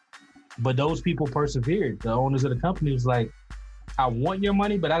 But those people persevered. The owners of the company was like, I want your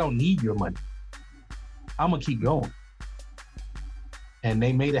money, but I don't need your money. I'm going to keep going. And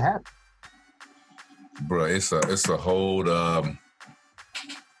they made it happen. Bro, it's a whole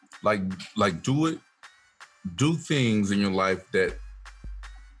like do things in your life that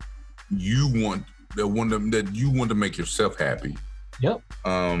you want to make yourself happy. Yep.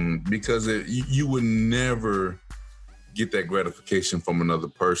 Because you would never get that gratification from another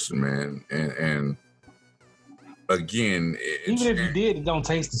person, man. And again, even if you did, it don't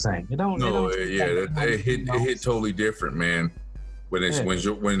taste the same. It don't. No, it hit totally different, man. When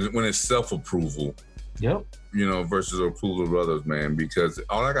it's self-approval. Yep. Versus approval of others, man. Because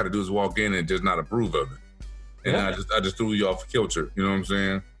all I got to do is walk in and just not approve of it, and I just threw you off kilter. You know what I'm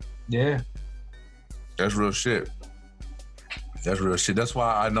saying? Yeah. That's real shit. That's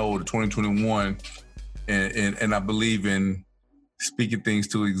why I know the 2021, and I believe in speaking things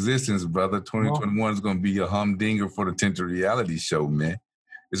to existence, brother. 2021 is going to be a humdinger for the Tinted Reality Show, man.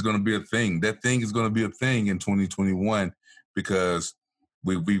 It's going to be a thing. That thing is going to be a thing in 2021 because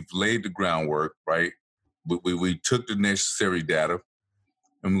we've laid the groundwork, right? We took the necessary data,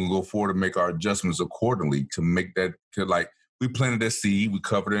 and we'll go forward and make our adjustments accordingly to make that we planted that seed, we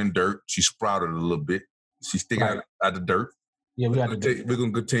covered it in dirt, she sprouted a little bit, she's sticking out of the dirt. Yeah, we're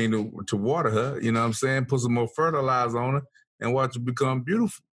gonna continue to water her, you know what I'm saying? Put some more fertilizer on her and watch her become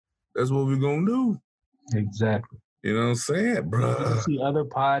beautiful. That's what we're gonna do. Exactly. You know what I'm saying, bro? You see other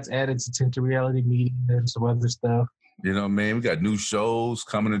pods added to Tinted Reality Media and some other stuff. You know, man, we got new shows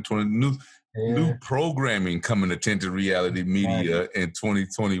coming in new programming coming to Tinted Reality Media in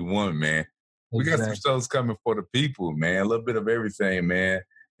 2021, man. We got some shows coming for the people, man. A little bit of everything, man,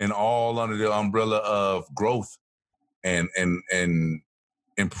 and all under the umbrella of growth and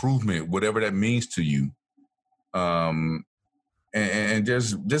improvement, whatever that means to you. And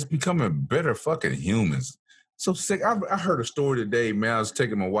just becoming better fucking humans. So sick. I heard a story today, man. I was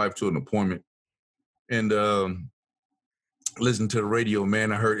taking my wife to an appointment and listening to the radio,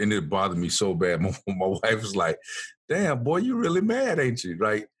 man. I heard, and it bothered me so bad. My wife was like, "Damn, boy, you really mad, ain't you?"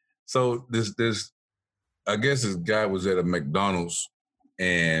 Right? So this, I guess this guy was at a McDonald's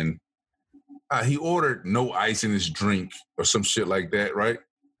and he ordered no ice in his drink or some shit like that, right?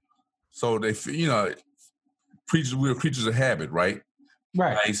 So they, we're creatures of habit, right?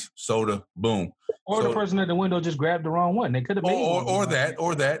 Right. Ice, soda, boom. Or the person at the window just grabbed the wrong one. They could have made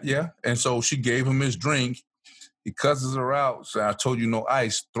or that, yeah. And so she gave him his drink. He cusses her out. So I told you no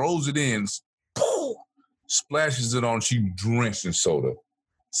ice. Throws it in, splashes it on. She drenched in soda.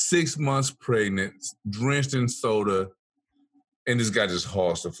 6 months pregnant, drenched in soda, and this guy just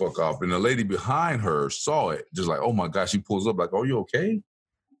hauls the fuck off. And the lady behind her saw it, just like, oh my gosh. She pulls up like, "Oh, you okay?"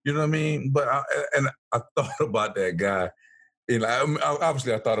 You know what I mean? But I thought about that guy. And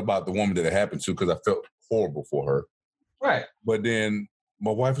obviously I thought about the woman that it happened to because I felt horrible for her. Right. But then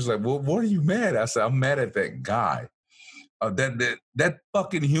my wife was like, "Well, what are you mad at?" I said, "I'm mad at that guy. That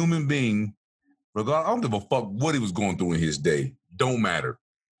fucking human being, regardless, I don't give a fuck what he was going through in his day. Don't matter.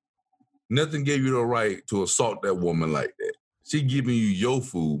 Nothing gave you the right to assault that woman like that. She giving you your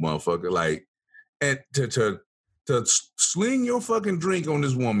food, motherfucker. Like, and to sling your fucking drink on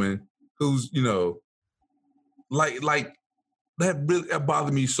this woman who's, like that really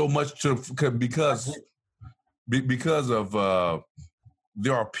bothered me so much because of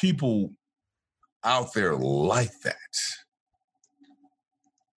there are people out there like that.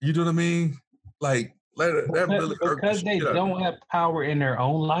 You know what I mean? Like that really hurt because they don't have power in their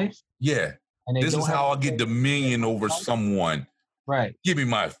own life. Yeah, and this is how I get dominion over someone. Right. Give me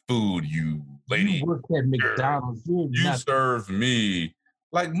my food, you lady. You work at McDonald's. You serve me.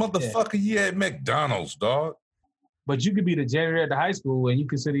 Like, motherfucker, you at McDonald's, dog. But you could be the janitor at the high school and you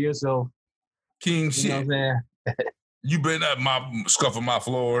consider yourself king shit. Know what I'm saying? You been up scuffing my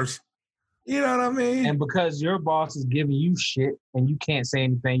floors. You know what I mean? And because your boss is giving you shit and you can't say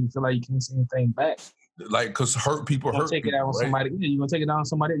anything, you feel like you can't say anything back. Like, because hurt people hurt take people, it out on somebody. Yeah, you're going to take it out on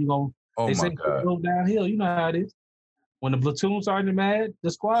somebody. You're going to, they say, go downhill. You know how it is. When the platoon sergeant mad,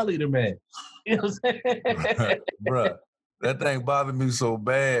 the squad leader mad. You know what I'm saying? Bruh, that thing bothered me so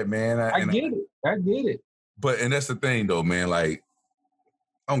bad, man. I get it. And that's the thing, though, man. Like,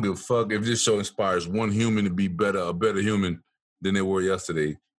 I don't give a fuck if this show inspires one human to be a better human than they were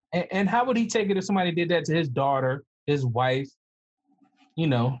yesterday. And how would he take it if somebody did that to his daughter, his wife,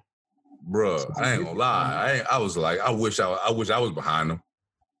 Bruh, I ain't gonna lie. I was like, I wish I was behind them.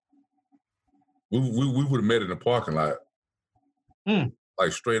 We would have met in the parking lot.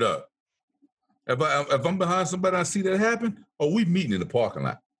 Like, straight up. If I'm behind somebody, I see that happen, we meeting in the parking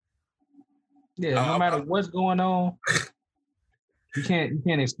lot. Yeah, no matter what's going on, you can't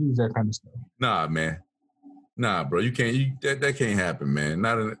excuse that kind of stuff. Nah, man. Nah, bro. You can't. That can't happen,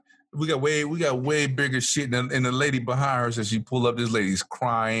 man. We got way bigger shit. And the lady behind her says she pulled up. This lady's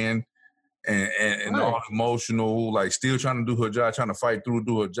crying and all emotional, like still trying to do her job, trying to fight through,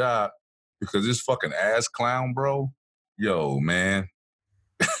 do her job because this fucking ass clown, bro. Yo, man.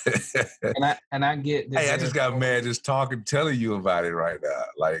 and I get this. Hey, I just got mad just telling you about it right now.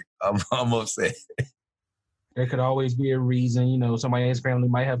 Like, I'm upset. There could always be a reason, somebody in his family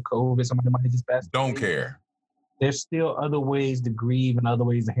might have COVID, somebody might just pass. Don't care. There's still other ways to grieve and other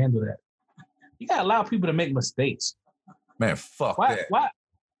ways to handle that. You gotta allow people to make mistakes. Man, fuck that.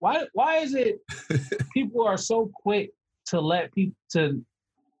 Why is it people are so quick to let people to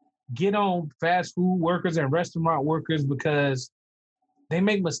get on fast food workers and restaurant workers because they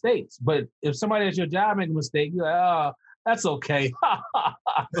make mistakes? But if somebody at your job make a mistake, you're like, oh, that's okay.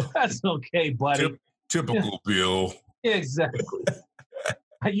 That's okay, buddy. Typical Bill. Exactly.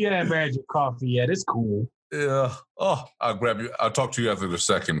 You haven't had your coffee yet. It's cool. Yeah. Oh, I'll grab you. I'll talk to you after the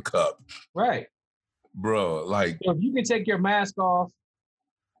second cup. Right. Bro, like. So if you can take your mask off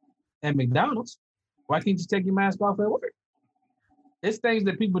at McDonald's. Why can't you take your mask off at work? It's things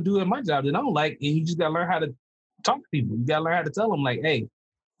that people do at my job that I don't like, and you just gotta learn how to talk to people. You gotta learn how to tell them, like, hey,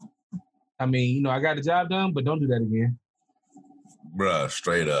 I mean, you know, I got the job done, but don't do that again. Bruh,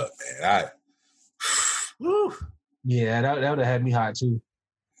 straight up, man. Yeah, that would have had me hot too.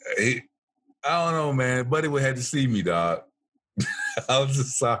 I don't know, man. Buddy would have to see me, dog. I was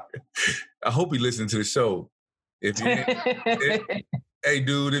just sorry. I hope he listened to the show. Hey,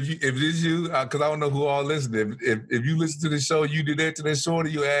 dude, if this you, because I don't know who all listening. If you listen to the show, you did that to that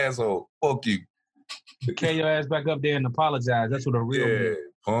shorty, you asshole. Fuck you. Carry your ass back up there and apologize. That's what a real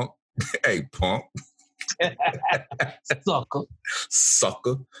punk. Hey, punk.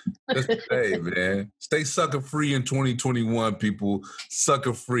 Sucker. Hey, man. Stay sucker free in 2021, people.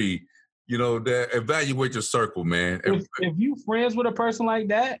 Sucker free. You know, evaluate your circle, man. If you friends with a person like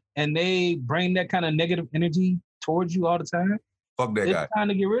that and they bring that kind of negative energy towards you all the time, fuck that guy. It's time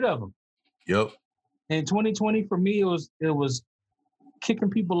to get rid of them. Yep. In 2020, for me, it was kicking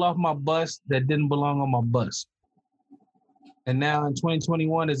people off my bus that didn't belong on my bus. And now in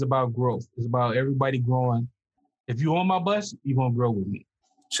 2021, it's about growth. It's about everybody growing. If you're on my bus, you're gonna grow with me.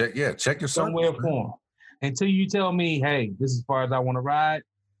 Check your circle. Somewhere form. Until you tell me, hey, this is as far as I want to ride.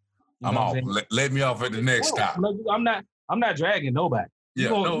 I'm off. Let me off at the next stop. I'm not dragging nobody. Yeah,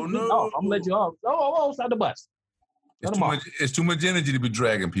 no. I'm gonna let you off. Oh, stop the bus. It's too much energy to be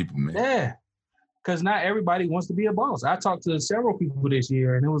dragging people, man. Yeah, because not everybody wants to be a boss. I talked to several people this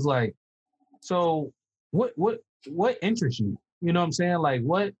year, and it was like, so what interests you? You know what I'm saying? Like,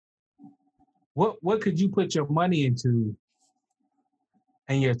 what could you put your money into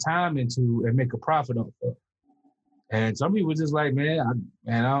and your time into and make a profit off of? And some people just like, man,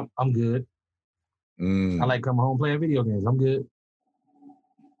 I'm good. I like coming home playing video games. I'm good.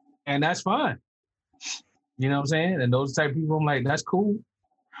 And that's fine. You know what I'm saying? And those type of people, I'm like, that's cool.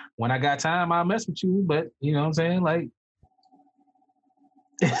 When I got time, I'll mess with you. But you know what I'm saying? Like,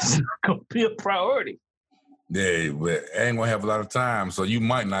 it's not going to be a priority. Yeah, but I ain't going to have a lot of time, so you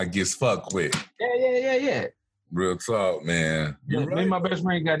might not get fucked with. Yeah. Real talk, man. Me and my best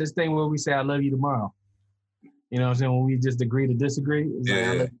friend got this thing where we say, I love you tomorrow. You know what I'm saying? When we just agree to disagree, it's like, I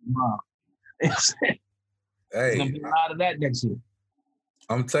love you tomorrow. Hey, there's going to be a lot of that next year.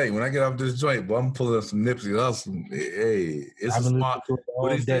 I'm telling you, when I get off this joint, boy, I'm pulling up some Nipsey Hussle. Hey, it's a small,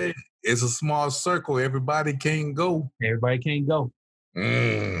 what he said? It's a small circle. Everybody can't go. Everybody can't go.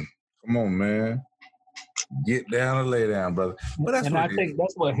 Come on, man. Get down and lay down, brother. But I think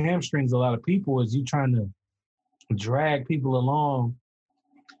that's what hamstrings a lot of people is you trying to drag people along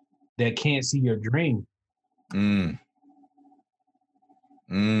that can't see your dream. You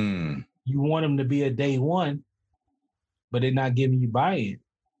want them to be a day one, but they're not giving you buy-in.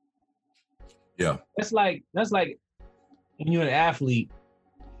 Yeah. That's like when you're an athlete,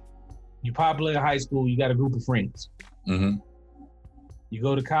 you're popular in high school, you got a group of friends. Mm-hmm. You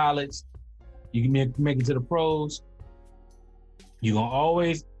go to college, you can make it to the pros. You're going to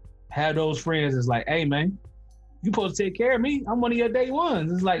always have those friends that's like, hey, man, you supposed to take care of me. I'm one of your day ones.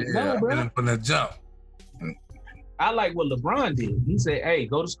 It's like, no, bro. I've been from the jump. I like what LeBron did. He said, hey,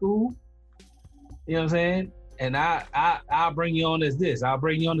 go to school. You know what I'm saying? And I'll bring you on as this. I'll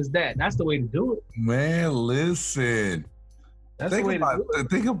bring you on as that. That's the way to do it. Man, listen.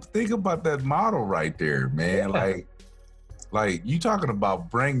 Think about that model right there, man. Yeah. Like you talking about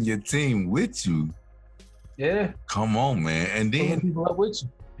bringing your team with you. Yeah. Come on, man. And then pulling people up with you.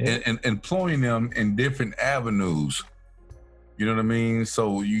 Yeah. And employing them in different avenues. You know what I mean?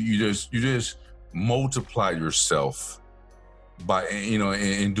 So you just multiply yourself by, you know,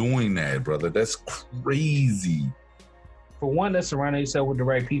 in doing that, brother. That's crazy. For one, that's surrounding yourself with the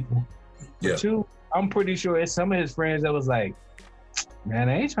right people. For two, I'm pretty sure it's some of his friends that was like, man,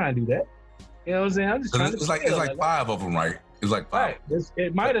 I ain't trying to do that. You know what I'm saying? I'm just trying it's like five of them, right? It's like five. Right.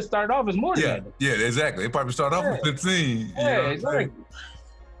 It might have started off as more than that. Yeah, exactly. It probably started off with 15. Yeah, exactly.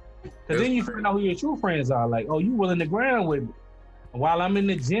 Because then you find out who your true friends are. Like, oh, you willing to grind with me. While I'm in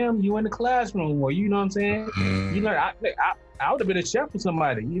the gym, you in the classroom, or you know what I'm saying? You know, I would have been a chef for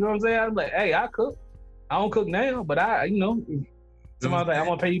somebody. You know what I'm saying? I'm like, hey, I cook. I don't cook now, but somebody's like, I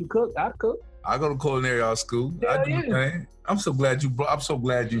want to pay you to cook. I cook. I go to culinary art school. I do, man. I'm so glad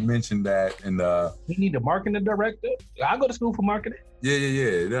you mentioned that. And you need a marketing director. I go to school for marketing.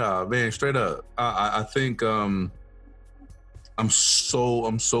 Yeah, man, straight up. I think I'm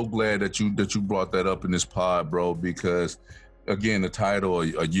so glad that you brought that up in this pod, bro, because again, the title,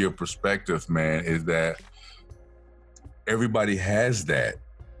 A Year of Perspective, man, is that everybody has that.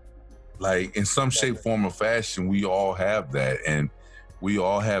 Like in some shape, form, or fashion, we all have that. And we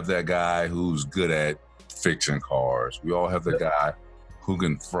all have that guy who's good at fixing cars. We all have the guy who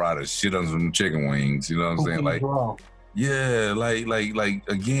can fry the shit on some chicken wings. You know what I'm saying? Like, yeah, like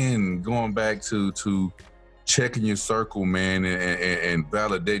again, going back to checking your circle, man, and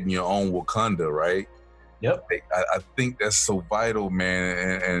validating your own Wakanda, right? Yep. I think that's so vital,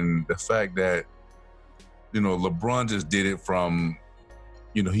 man, and the fact that, you know, LeBron just did it from,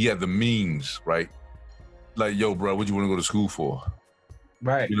 you know, he had the means, right? Like, yo, bro, what you want to go to school for?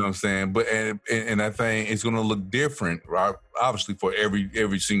 Right. You know what I'm saying? But and I think it's gonna look different, right? Obviously, for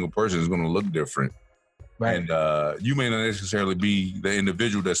every single person, it's gonna look different. Right. And you may not necessarily be the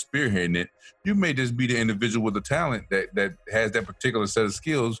individual that's spearheading it. You may just be the individual with the talent that has that particular set of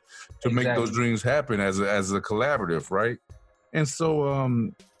skills to make those dreams happen as a collaborative, right? And so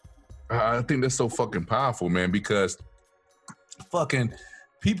I think that's so fucking powerful, man, because fucking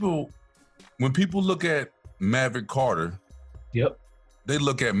people, when people look at Maverick Carter, yep, they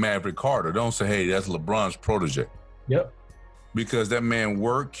look at Maverick Carter. Don't say, hey, that's LeBron's protege. Yep. Because that man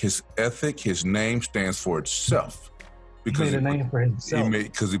work, his ethic, his name stands for itself. Because he made a name for himself.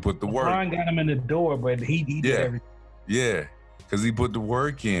 Because he put the work. LeBron got him in the door, but he did everything. Yeah, because he put the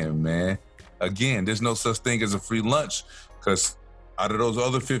work in, man. Again, there's no such thing as a free lunch, because out of those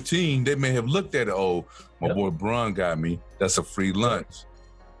other 15, they may have looked at it, oh, my boy Bron got me. That's a free lunch.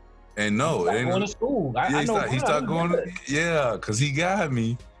 And no, it ain't going to school. He started going to, because he got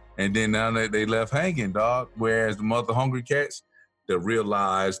me. And then now they left hanging, dog. Whereas the mother hungry cats that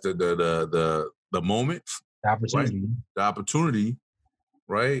realized the moments, the opportunity, right? The opportunity,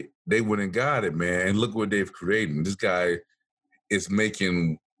 right? They went and got it, man. And look what they've created. This guy is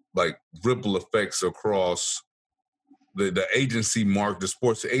making like ripple effects across the agency market, the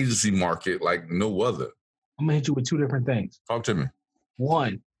sports agency market, like no other. I'm gonna hit you with two different things. Talk to me.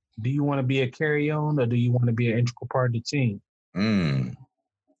 One, do you want to be a carry-on or do you want to be an integral part of the team?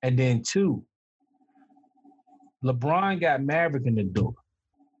 And then two, LeBron got Maverick in the door.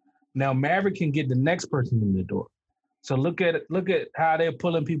 Now Maverick can get the next person in the door. So look at how they're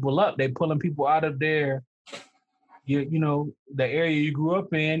pulling people up. They're pulling people out of their, you know, the area you grew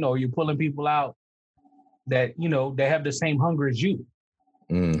up in, or you're pulling people out that, you know, they have the same hunger as you.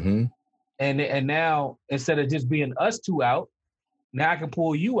 Mm-hmm. And now, instead of just being us two out, now I can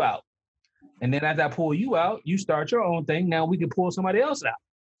pull you out. And then as I pull you out, you start your own thing. Now we can pull somebody else out.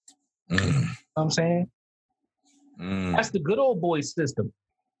 You know what I'm saying? That's the good old boy system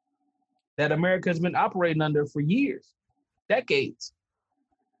that America has been operating under for years, decades.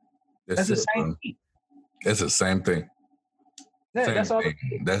 That's the same thing. That's the same thing. Yeah, same that's all.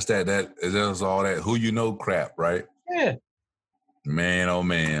 That's all that who you know crap, right? Yeah. Man, oh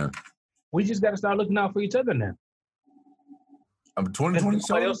man. We just got to start looking out for each other now. 2020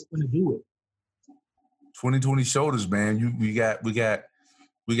 somebody else is going to do it. 2020 shoulders, man.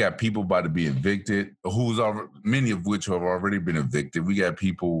 We got people about to be evicted, many of which have already been evicted. We got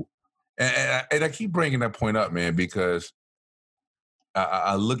people, and I keep bringing that point up, man, because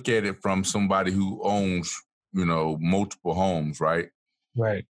I look at it from somebody who owns, you know, multiple homes, right?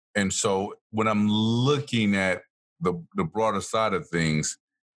 Right. And so when I'm looking at the broader side of things,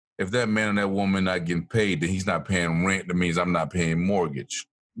 if that man and that woman not getting paid, then he's not paying rent. That means I'm not paying mortgage.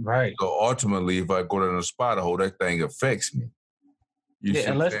 Right. So ultimately, if I go down the spot hole, that thing affects me.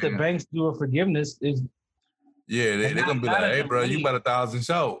 Unless the banks do a forgiveness, they're gonna be like, hey, bro, you about 1,000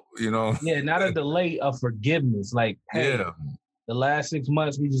 short, you know? Yeah, not a delay of forgiveness. Like, hey, the last 6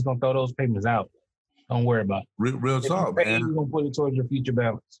 months, we just gonna throw those payments out. Don't worry about it. Real talk, man. You're gonna put it towards your future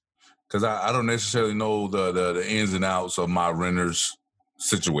balance. Because I don't necessarily know the ins and outs of my renters'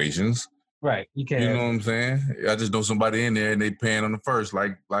 situations. Right. You can't. You know what I'm saying? I just know somebody in there and they paying on the first,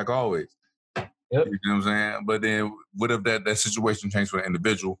 like always. Yep. You know what I'm saying? But then what if that situation changed for an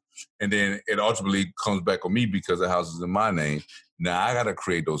individual and then it ultimately comes back on me because the house is in my name? Now I got to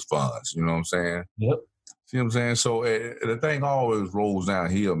create those funds. You know what I'm saying? Yep. See what I'm saying? So the thing always rolls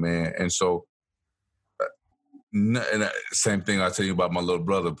downhill, man. And so same thing I tell you about my little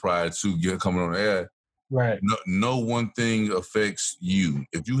brother prior to coming on the air. Right. No one thing affects you.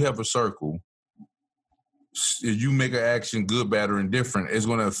 If you have a circle, if you make an action good, bad, or indifferent, it's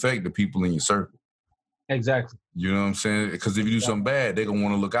going to affect the people in your circle. Exactly. You know what I'm saying? Because if you do something bad, they're going to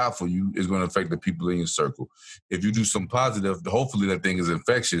want to look out for you. It's going to affect the people in your circle. If you do something positive, hopefully that thing is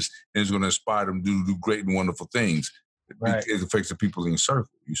infectious and it's going to inspire them to do great and wonderful things. Right. It affects the people in your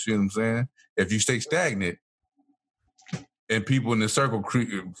circle. You see what I'm saying? If you stay stagnant, and people in the circle,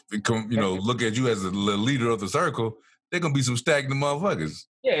 look at you as the leader of the circle, they're gonna be some stagnant motherfuckers.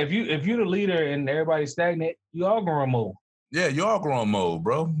 Yeah, if you're the leader and everybody's stagnant, you all gonna mold. Yeah, you all growing mold,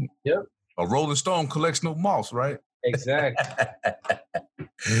 bro. Yep. A Rolling Stone collects no moss, right? Exactly.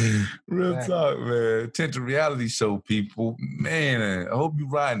 Real talk, man. Tinted Reality Show, people. Man, I hope you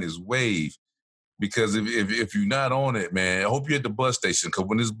riding this wave. Because if you're not on it, man, I hope you're at the bus station. Because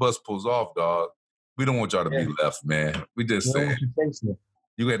when this bus pulls off, dog, we don't want y'all to be left, man. We just saying.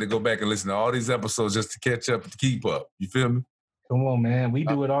 You had to go back and listen to all these episodes just to catch up, to keep up. You feel me? Come on, man. We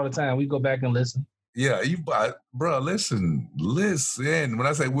do it all the time. We go back and listen. Yeah, bro, listen. When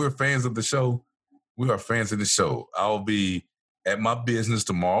I say we're fans of the show, we are fans of the show. I'll be at my business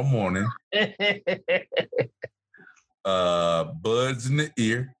tomorrow morning. Buds in the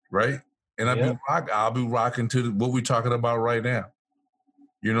ear, right? And I'll be rocking to what we're talking about right now.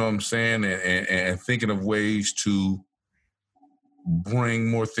 You know what I'm saying? And thinking of ways to bring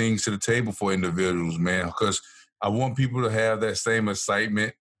more things to the table for individuals, man. Because I want people to have that same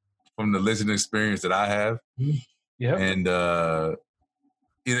excitement from the listening experience that I have. Yeah. And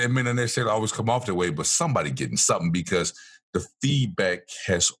it may not necessarily always come off that way, but somebody getting something, because the feedback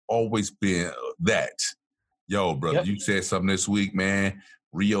has always been that. Yo, brother, you said something this week, man.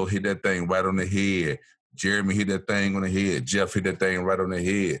 Rio hit that thing right on the head. Jeremy hit that thing on the head. Jeff hit that thing right on the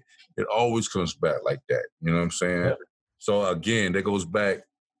head. It always comes back like that. You know what I'm saying? Yep. So again, that goes back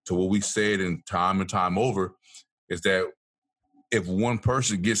to what we said and time over, is that if one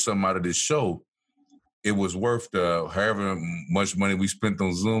person gets something out of this show, it was worth however much money we spent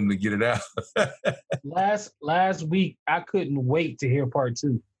on Zoom to get it out. Last week, I couldn't wait to hear part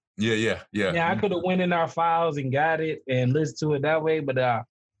 2. Yeah. Yeah, I could have went in our files and got it and listened to it that way, but I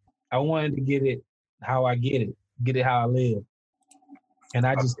wanted to get it how I get it how I live. And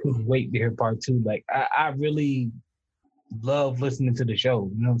I just couldn't wait to hear part 2. Like, I really love listening to the show.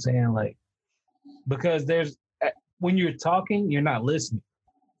 You know what I'm saying? Like, because when you're talking, you're not listening.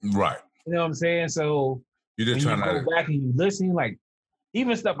 Right. You know what I'm saying? So you're just when you go back and you listen, like,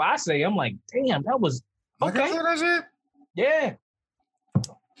 even stuff I say, I'm like, damn, that was okay. Like I said that shit? Yeah.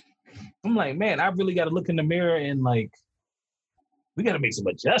 I'm like, man, I really got to look in the mirror and, like, we got to make some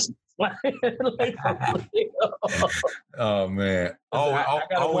adjustments. Oh, man. I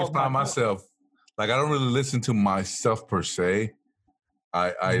always find myself, like, I don't really listen to myself per se.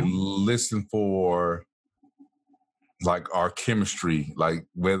 I listen for, like, our chemistry, like,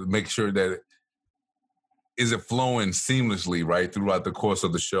 make sure that is it flowing seamlessly, right, throughout the course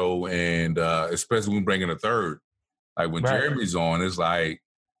of the show, and especially when bringing a third. Like, when Jeremy's on, it's like,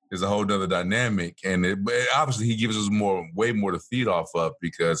 there's a whole nother dynamic, and obviously he gives us way more to feed off of,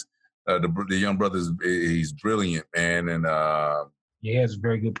 because the young brother he's brilliant, man, and he has a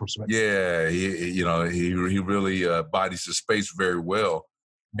very good perspective. Yeah, he really bodies the space very well,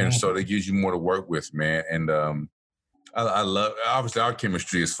 and so that gives you more to work with, man. And I love, obviously our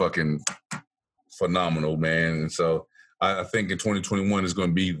chemistry is fucking phenomenal, man. And so I think in 2021 is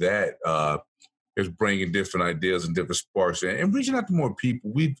going to be that. It's bringing different ideas and different sparks and reaching out to more people.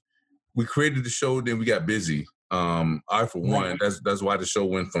 We created the show, then we got busy. I, for one, that's why the show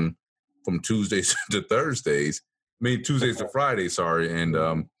went from Tuesdays to Thursdays. I mean, Tuesdays to Fridays, sorry. And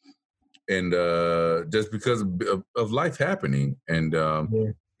just because of life happening. And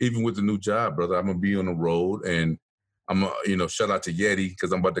even with the new job, brother, I'm going to be on the road, and I'm shout out to Yeti,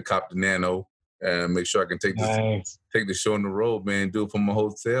 because I'm about to cop the Nano and make sure I can take the show on the road, man. Do it from my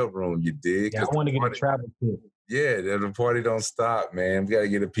hotel room. You dig? Yeah, I want to get a travel kit. Yeah, the party don't stop, man. We got to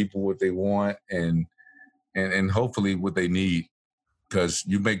get the people what they want and hopefully what they need, because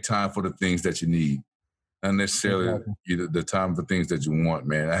you make time for the things that you need, not necessarily the time for things that you want,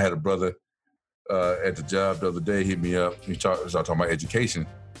 man. I had a brother at the job the other day hit me up. He started talking about education,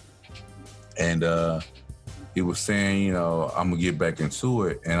 and he was saying, I'm gonna get back into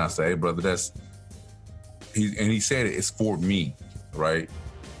it. And I said, hey, brother, he said it's for me, right?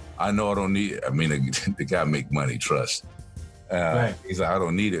 I know I don't need it. I mean, the guy make money, trust. Right. He's like, I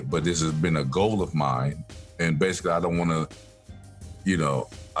don't need it, but this has been a goal of mine. And basically, I don't want to,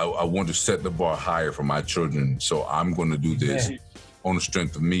 I want to set the bar higher for my children. So I'm going to do this on the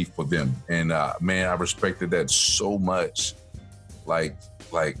strength of me for them. And man, I respected that so much, like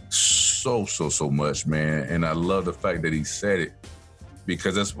so much, man. And I love the fact that he said it,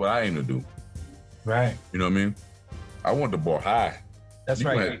 because that's what I aim to do. Right. You know what I mean? I want the bar high. That's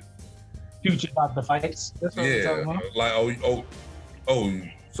right. Future Dr. Fikes. That's what we're talking about. Like,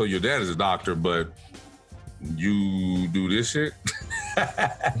 so your dad is a doctor, but you do this shit?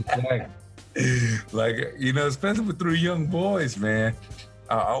 Exactly. Like, especially with 3 young boys, man.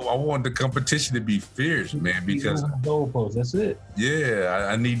 I want the competition to be fierce, man, because goalposts. That's it. Yeah,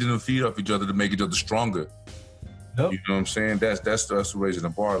 I need them to feed off each other to make each other stronger. Yep. You know what I'm saying? That's what raising the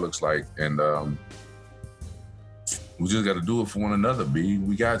bar looks like, and we just got to do it for one another, B.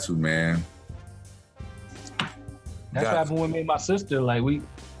 We got to, man. That's what happened with me and my sister. Like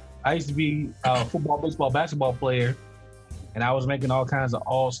I used to be a football, baseball, basketball player, and I was making all kinds of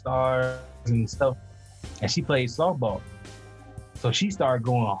all-stars and stuff. And she played softball. So she started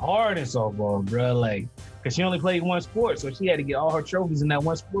going hard in softball, bro. Like, because she only played one sport, so she had to get all her trophies in that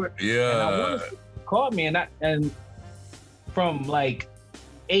one sport. Yeah. And called me, and from like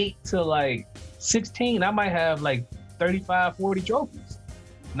 8 to like 16, I might have like 35, 40 trophies.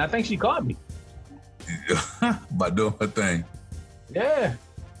 And I think she caught me. By doing her thing. Yeah.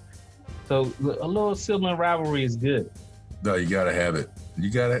 So a little sibling rivalry is good. No, you gotta have it. You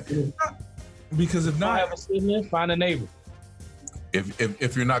gotta, because if not, have a sibling, find a neighbor.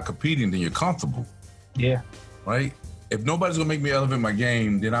 If you're not competing, then you're comfortable. Yeah. Right? If nobody's gonna make me elevate my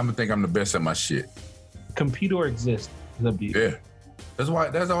game, then I'm gonna think I'm the best at my shit. Compete or exist. Yeah. That's why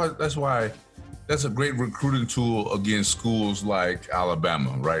that's a great recruiting tool against schools like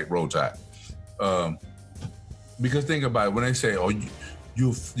Alabama, right? Roll Tide. Because think about it, when they say, "Oh,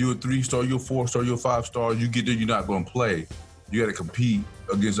 you're a 3-star, you're a 4-star, you're a 5-star," you get there, you're not going to play. You got to compete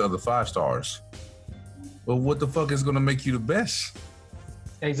against other 5-stars. But what the fuck is going to make you the best?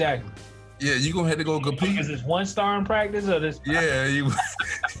 Exactly. Yeah, you're going to have to go compete. Is this 1-star in practice or this? Yeah, you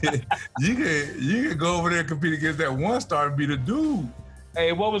can go over there and compete against that 1-star and be the dude.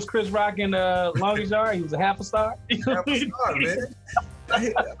 Hey, what was Chris Rock in Longest Yard? He was a half a star? Half a star, man.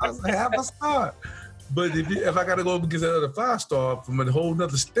 I was a half a star. But if I got to go up against another 5-star from a whole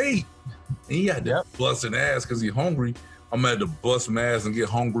nother state, and he had to bust an ass because he's hungry, I'm going to have to bust my ass and get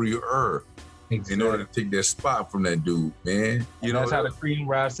hungrier in order to take that spot from that dude, man. You know, that's how the cream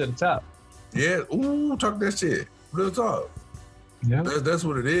rise to the top. Yeah. Ooh, talk that shit. Real talk. Yeah. That's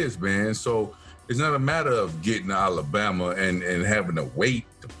what it is, man. So it's not a matter of getting to Alabama and having to wait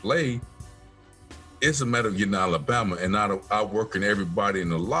to play. It's a matter of getting to Alabama and outworking everybody in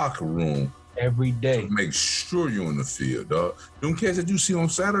the locker room every day. To make sure you're on the field, dog. Them cats that you see on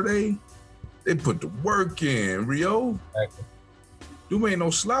Saturday, they put the work in, Rio. Exactly. Them ain't no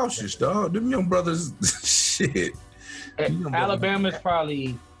slouches, dog. Them young brothers, shit. Alabama's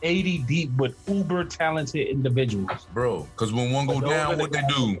probably 80 deep with uber talented individuals. Bro, because when one go down, what they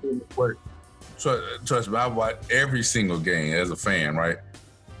do? Trust me, I watch every single game as a fan, right?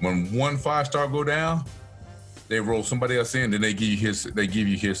 When one 5-star go down, they roll somebody else in, then they give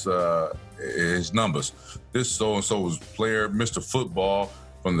you his numbers. This so-and-so was player Mr. Football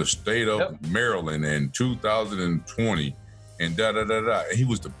from the state of Maryland in 2020 and da-da-da-da. And he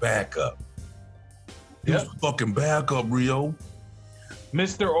was the backup. He was the fucking backup, Rio.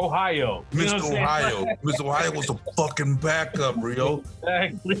 Mr. Ohio. Mr. Ohio. Mr. Ohio was the fucking backup, Rio.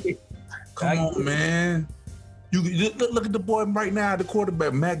 Exactly. Come on, man. You look at the boy right now, the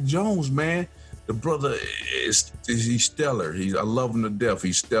quarterback, Mac Jones, man. The brother he's stellar. I love him to death.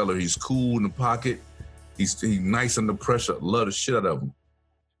 He's stellar. He's cool in the pocket. He's nice under pressure. Love the shit out of him.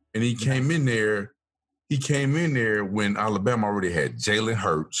 And he came in there when Alabama already had Jalen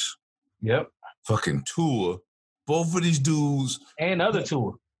Hurts. Yep. Fucking Tua. Both of these dudes. And other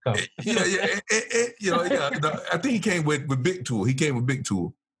Tua. Yeah. I think he came with Big Tua. He came with Big Tua.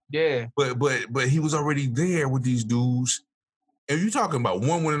 Yeah. But he was already there with these dudes. And you're talking about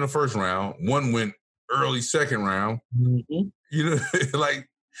one went in the first round, one went early second round. Mm-hmm. You know, like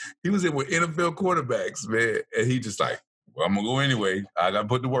he was in with NFL quarterbacks, man. And he just like, well, I'm going to go anyway. I got to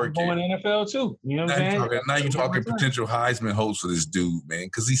put the work in. Going NFL too. You know what I'm saying? Now you're talking potential Heisman hopes for this dude, man,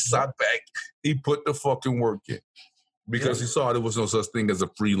 because he sat back. He put the fucking work in because he saw there was no such thing as a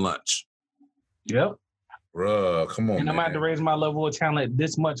free lunch. Yep. Bruh, come on, and I'm man. about to raise my level of talent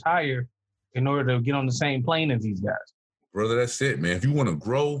this much higher in order to get on the same plane as these guys. Brother, that's it, man. If you want to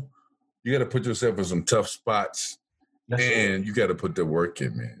grow, you got to put yourself in some tough spots, and you got to put the work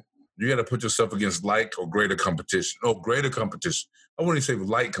in, man. You got to put yourself against like or greater competition. Oh, greater competition. I wouldn't say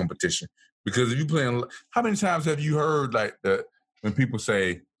light competition because if you playing, how many times have you heard like when people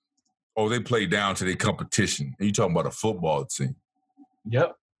say, "Oh, they play down to their competition," and you talking about a football team?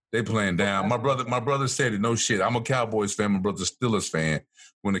 Yep. They playing down. My brother said it. No shit. I'm a Cowboys fan. My brother's a Steelers fan.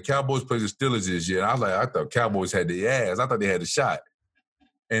 When the Cowboys played the Steelers this year, I thought Cowboys had the ass. I thought they had a shot.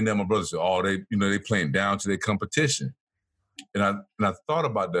 And then my brother said, "Oh, they playing down to their competition." And I thought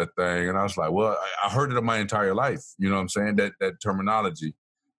about that thing, and I was like, well, I heard it my entire life. You know what I'm saying? That terminology,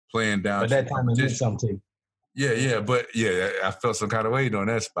 playing down. But that time it meant something. Yeah, but I felt some kind of way on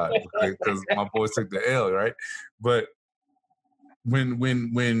that spot because my boys took the L, right? But when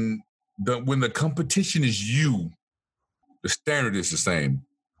the competition is you, the standard is the same.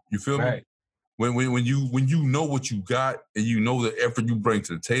 You feel me? When you know what you got and you know the effort you bring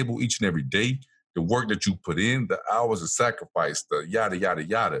to the table each and every day, the work that you put in, the hours of sacrifice, the yada yada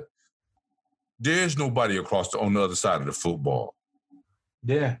yada, There's nobody on the other side of the football.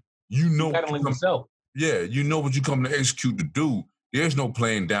 Yeah. You know what you come, you know what you come to execute to do. There's no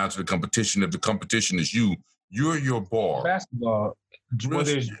playing down to the competition. If the competition is you're your bar. Basketball,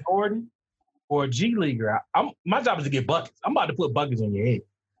 whether it's Jordan or a G Leaguer, my job is to get buckets. I'm about to put buckets on your head.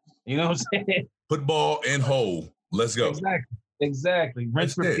 You know what I'm saying? Put ball in hole. Let's go. Exactly.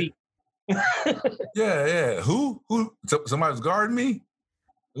 Rinse, repeat. Yeah. Who? Somebody's guarding me?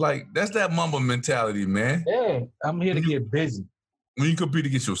 Like, that's that Mamba mentality, man. Yeah, I'm here to get busy. When you compete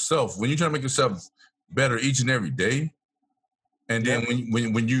against yourself, when you're trying to make yourself better each and every day, and then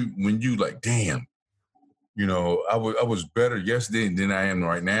when you like, damn, you know, I was better yesterday than I am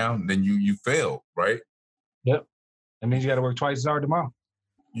right now, then you failed, right? Yep. That means you got to work twice as hard tomorrow.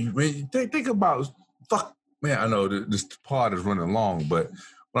 You think about, man, I know this pod is running long, but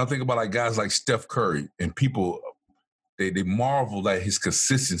when I think about like guys like Steph Curry and people, they marvel at his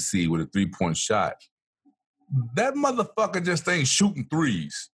consistency with a 3-point shot. That motherfucker just ain't shooting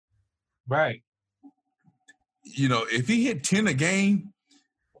threes. Right. You know, if he hit 10 a game,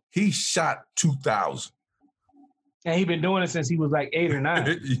 he shot 2,000. And he been doing it since he was like 8 or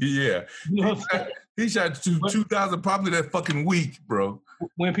 9. Yeah. You know he shot 2,000 probably that fucking week, bro.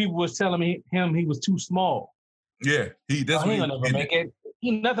 When people was telling him he was too small. Yeah. He gonna never make it.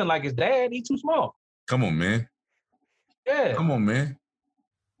 He nothing like his dad. He too small. Come on, man. Yeah. Come on, man.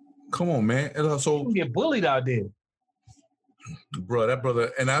 And so he get bullied out there. Bro, that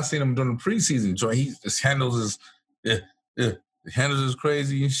brother, and I seen him during the preseason. So he just handles his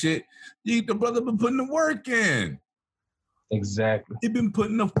crazy and shit. The brother been putting the work in. Exactly. He been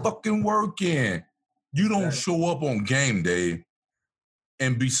putting the fucking work in. You don't show up on game day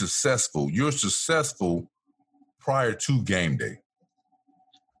and be successful. You're successful prior to game day.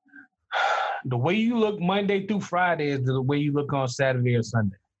 The way you look Monday through Friday is the way you look on Saturday or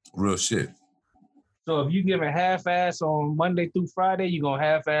Sunday. Real shit. So if you give a half-ass on Monday through Friday, you're going to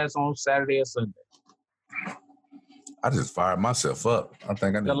half-ass on Saturday or Sunday. I just fired myself up.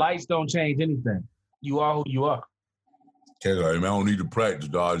 The lights don't change anything. You are who you are. Okay, I don't need to practice,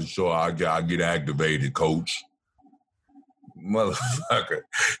 dog. Just show I get activated, coach. Motherfucker.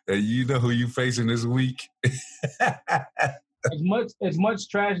 You know who you facing this week? as much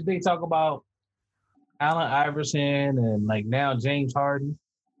trash as they talk about Allen Iverson and like now James Harden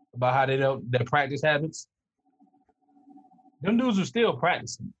about how their practice habits, them dudes are still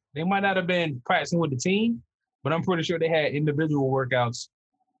practicing. They might not have been practicing with the team, but I'm pretty sure they had individual workouts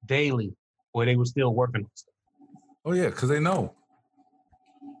daily where they were still working on stuff. Oh, yeah, because they know.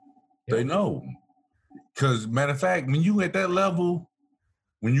 Yeah. They know. Because, matter of fact, when you at that level,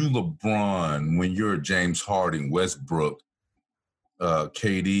 when you LeBron, when you're James Harden, Westbrook,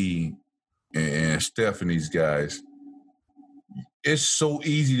 KD, and Steph and these guys, it's so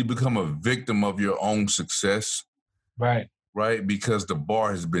easy to become a victim of your own success. Right. Right? Because the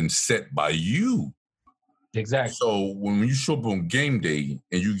bar has been set by you. Exactly. So when you show up on game day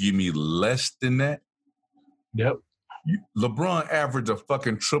and you give me less than that, yep. LeBron averaged a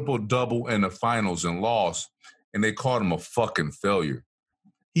fucking triple-double in the finals and lost, and they called him a fucking failure.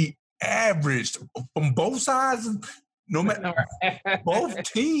 He averaged from both sides, no matter both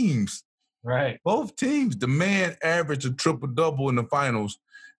teams. Right. Both teams. The man averaged a triple-double in the finals,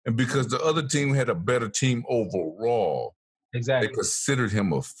 and because the other team had a better team overall, exactly, they considered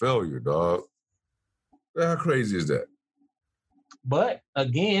him a failure, dog. How crazy is that? But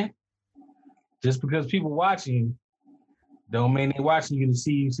again, just because people watching you don't mean they're watching you to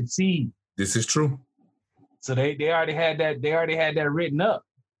see you succeed. This is true. So they already had that. They already had that written up.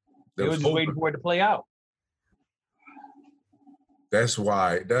 They were just waiting for it to play out. That's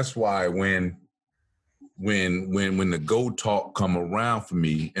why when the GOAT talk come around for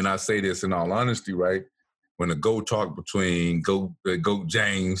me, and I say this in all honesty, right? When the GOAT talk between GOAT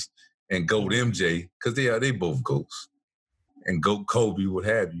James and GOAT MJ, because they both GOATs, and GOAT Kobe, what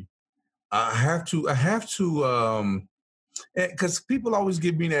have you. I have to, because people always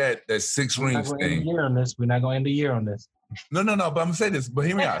give me that 6 rings thing. We're not going to end the year on this. No, but I'm gonna say this. But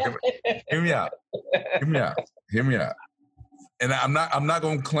hear me out. Hear me out. And I'm not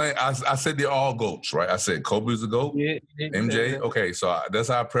gonna claim. I said they're all GOATs, right? I said Kobe's a GOAT. Yeah, MJ. Okay, so that's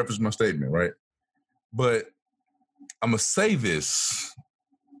how I preface my statement, right? But I'm gonna say this,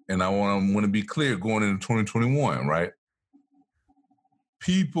 and I want to be clear going into 2021, right?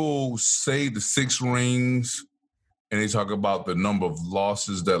 People say the 6 rings, and they talk about the number of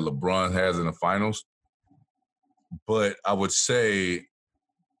losses that LeBron has in the finals. But I would say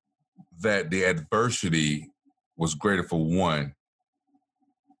that the adversity was greater for one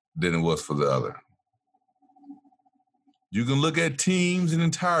than it was for the other. You can look at teams in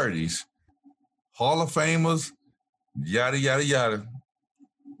entireties, Hall of Famers, yada, yada, yada.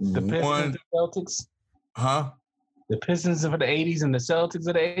 The Pistons and Celtics? Huh? The Pistons of the 80s and the Celtics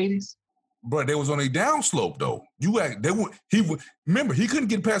of the 80s? Bro, they was on a downslope, though. Remember, he couldn't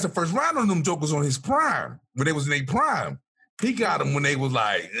get past the first round on them jokers on his prime, when they was in their prime. He got them when they was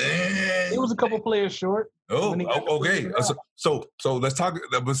like, He was a couple players short. Oh, okay. So let's talk.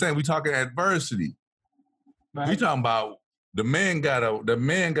 I'm saying we talking adversity. Right. We talking about the man got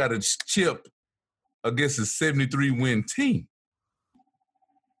a chip against a 73 win team.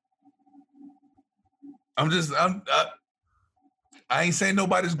 I ain't saying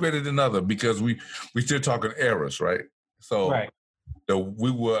nobody's greater than other because we still talking eras, right? So right.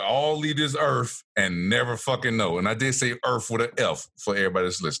 We will all leave this earth and never fucking know. And I did say earth with an F for everybody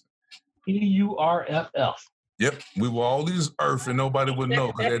that's listening. PURFF. Yep, we will all leave this earth and nobody would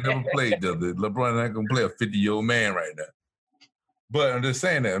know because they never played together. LeBron ain't gonna play a 50-year-old man right now. But I'm just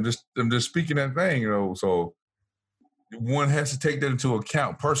saying that. I'm just speaking that thing, so one has to take that into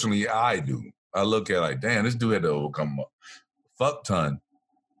account. Personally, I do. I look at like, damn, this dude had to overcome a fuck ton.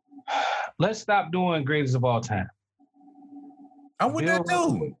 Let's stop doing greatest of all time. I wouldn't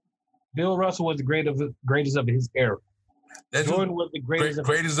do. Bill Russell was the greatest of his era. Jordan was the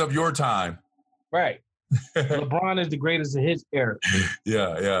greatest of your time. Right. LeBron is the greatest of his era.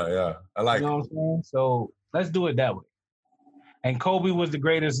 Yeah. I like it. You know what I'm saying? So let's do it that way. And Kobe was the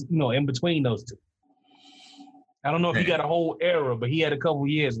greatest, in between those two. I don't know if he got a whole era, but he had a couple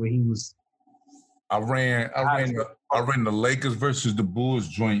years where he was. I ran the Lakers versus the Bulls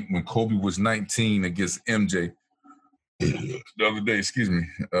joint when Kobe was 19 against MJ. The other day, excuse me.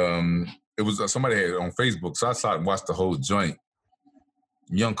 It was somebody had it on Facebook, so I saw it and watched the whole joint.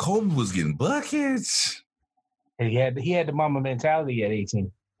 Young Kobe was getting buckets. And he had the mama mentality at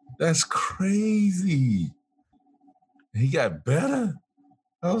 18. That's crazy. He got better.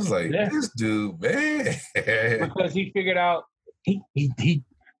 I was like, this dude, man. Because he figured out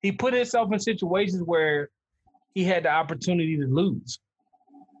he put himself in situations where he had the opportunity to lose.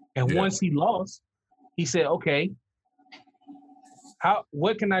 And once he lost, he said, okay,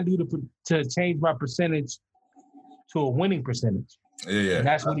 what can I do to change my percentage to a winning percentage? Yeah. And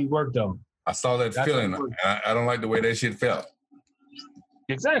that's what he worked on. I saw that feeling. I don't like the way that shit felt.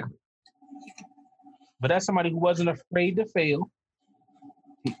 Exactly. But that's somebody who wasn't afraid to fail.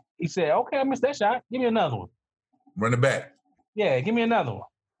 He said, okay, I missed that shot. Give me another one. Run it back. Yeah, give me another one.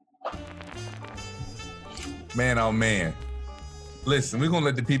 Man, oh man. Listen, we're gonna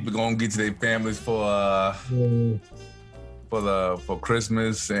let the people go and get to their families for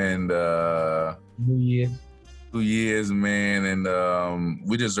Christmas and New Year's, man. And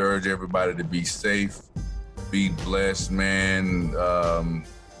we just urge everybody to be safe, be blessed, man.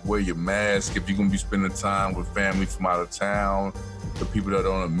 Wear your mask if you're gonna be spending time with family from out of town, the people that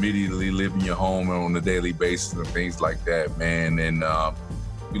don't immediately live in your home on a daily basis and things like that, man. And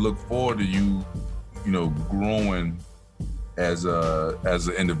we look forward to you growing as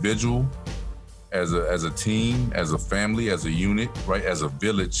an individual, as a team, as a family, as a unit, right, as a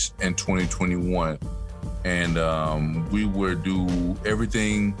village in 2021. And we will do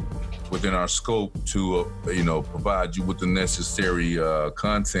everything within our scope to, provide you with the necessary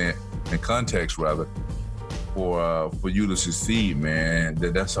content and context, rather, for you to succeed, man.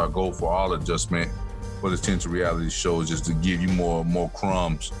 That's our goal for all adjustment for the Tinted Reality Show, just to give you more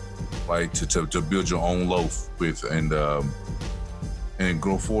crumbs, like to build your own loaf with, and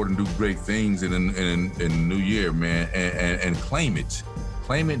grow forward and do great things in the new year, man. And claim it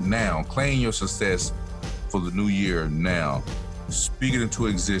now. Claim your success for the new year now. Speak it into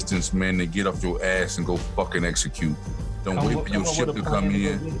existence, man, and get off your ass and go fucking execute. Don't wait for your ship to come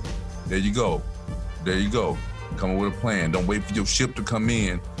in. There you go. Come up with a plan. Don't wait for your ship to come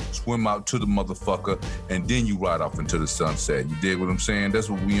in, swim out to the motherfucker, and then you ride off into the sunset. You dig what I'm saying? That's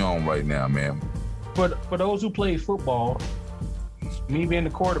what we on right now, man. For those who play football, me being the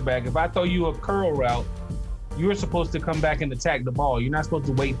quarterback, if I throw you a curl route, you're supposed to come back and attack the ball. You're not supposed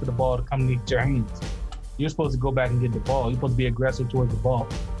to wait for the ball to come to your hands. You're supposed to go back and get the ball. You're supposed to be aggressive towards the ball.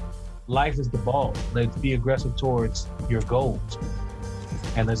 Life is the ball. Let's be aggressive towards your goals,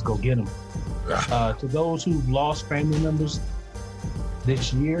 and let's go get them. To those who've lost family members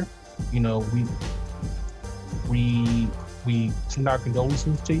this year, we send our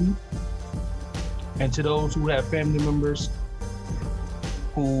condolences to you. And to those who have family members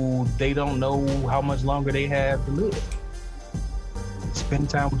who they don't know how much longer they have to live, spend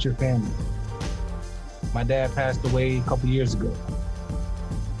time with your family. My dad passed away a couple years ago,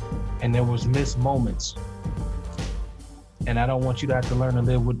 and there was missed moments. And I don't want you to have to learn to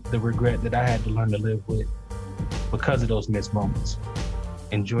live with the regret that I had to learn to live with because of those missed moments.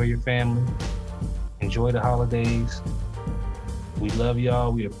 Enjoy your family. Enjoy the holidays. We love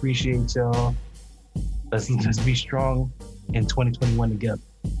y'all. We appreciate y'all. Let's be strong in 2021 together.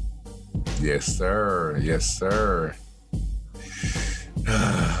 Yes, sir. Yes, sir.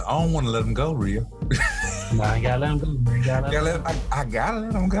 I don't want to let him go, Rio. Nah, you gotta let him go, man. I gotta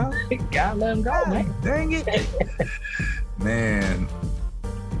let him go. Gotta let him go, man. Dang it. Man,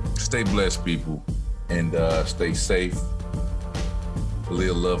 stay blessed, people. And stay safe.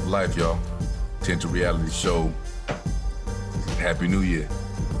 Live, love, life, y'all. Tinted Reality Show. Happy New Year.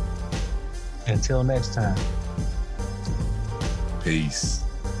 Until next time. Peace.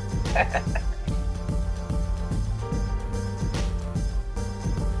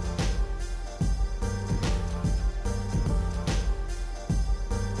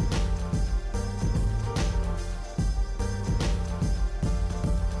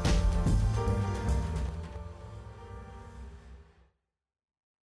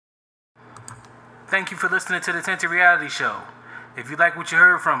 Thank you for listening to the Tinted Reality Show. If you like what you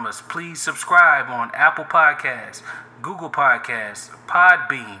heard from us, please subscribe on Apple Podcasts, Google Podcasts,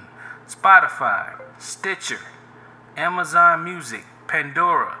 Podbean, Spotify, Stitcher, Amazon Music,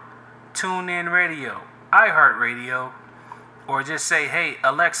 Pandora, TuneIn Radio, iHeartRadio, or just say, hey,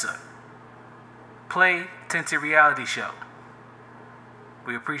 Alexa, play Tinted Reality Show.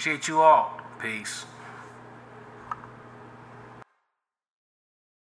 We appreciate you all. Peace.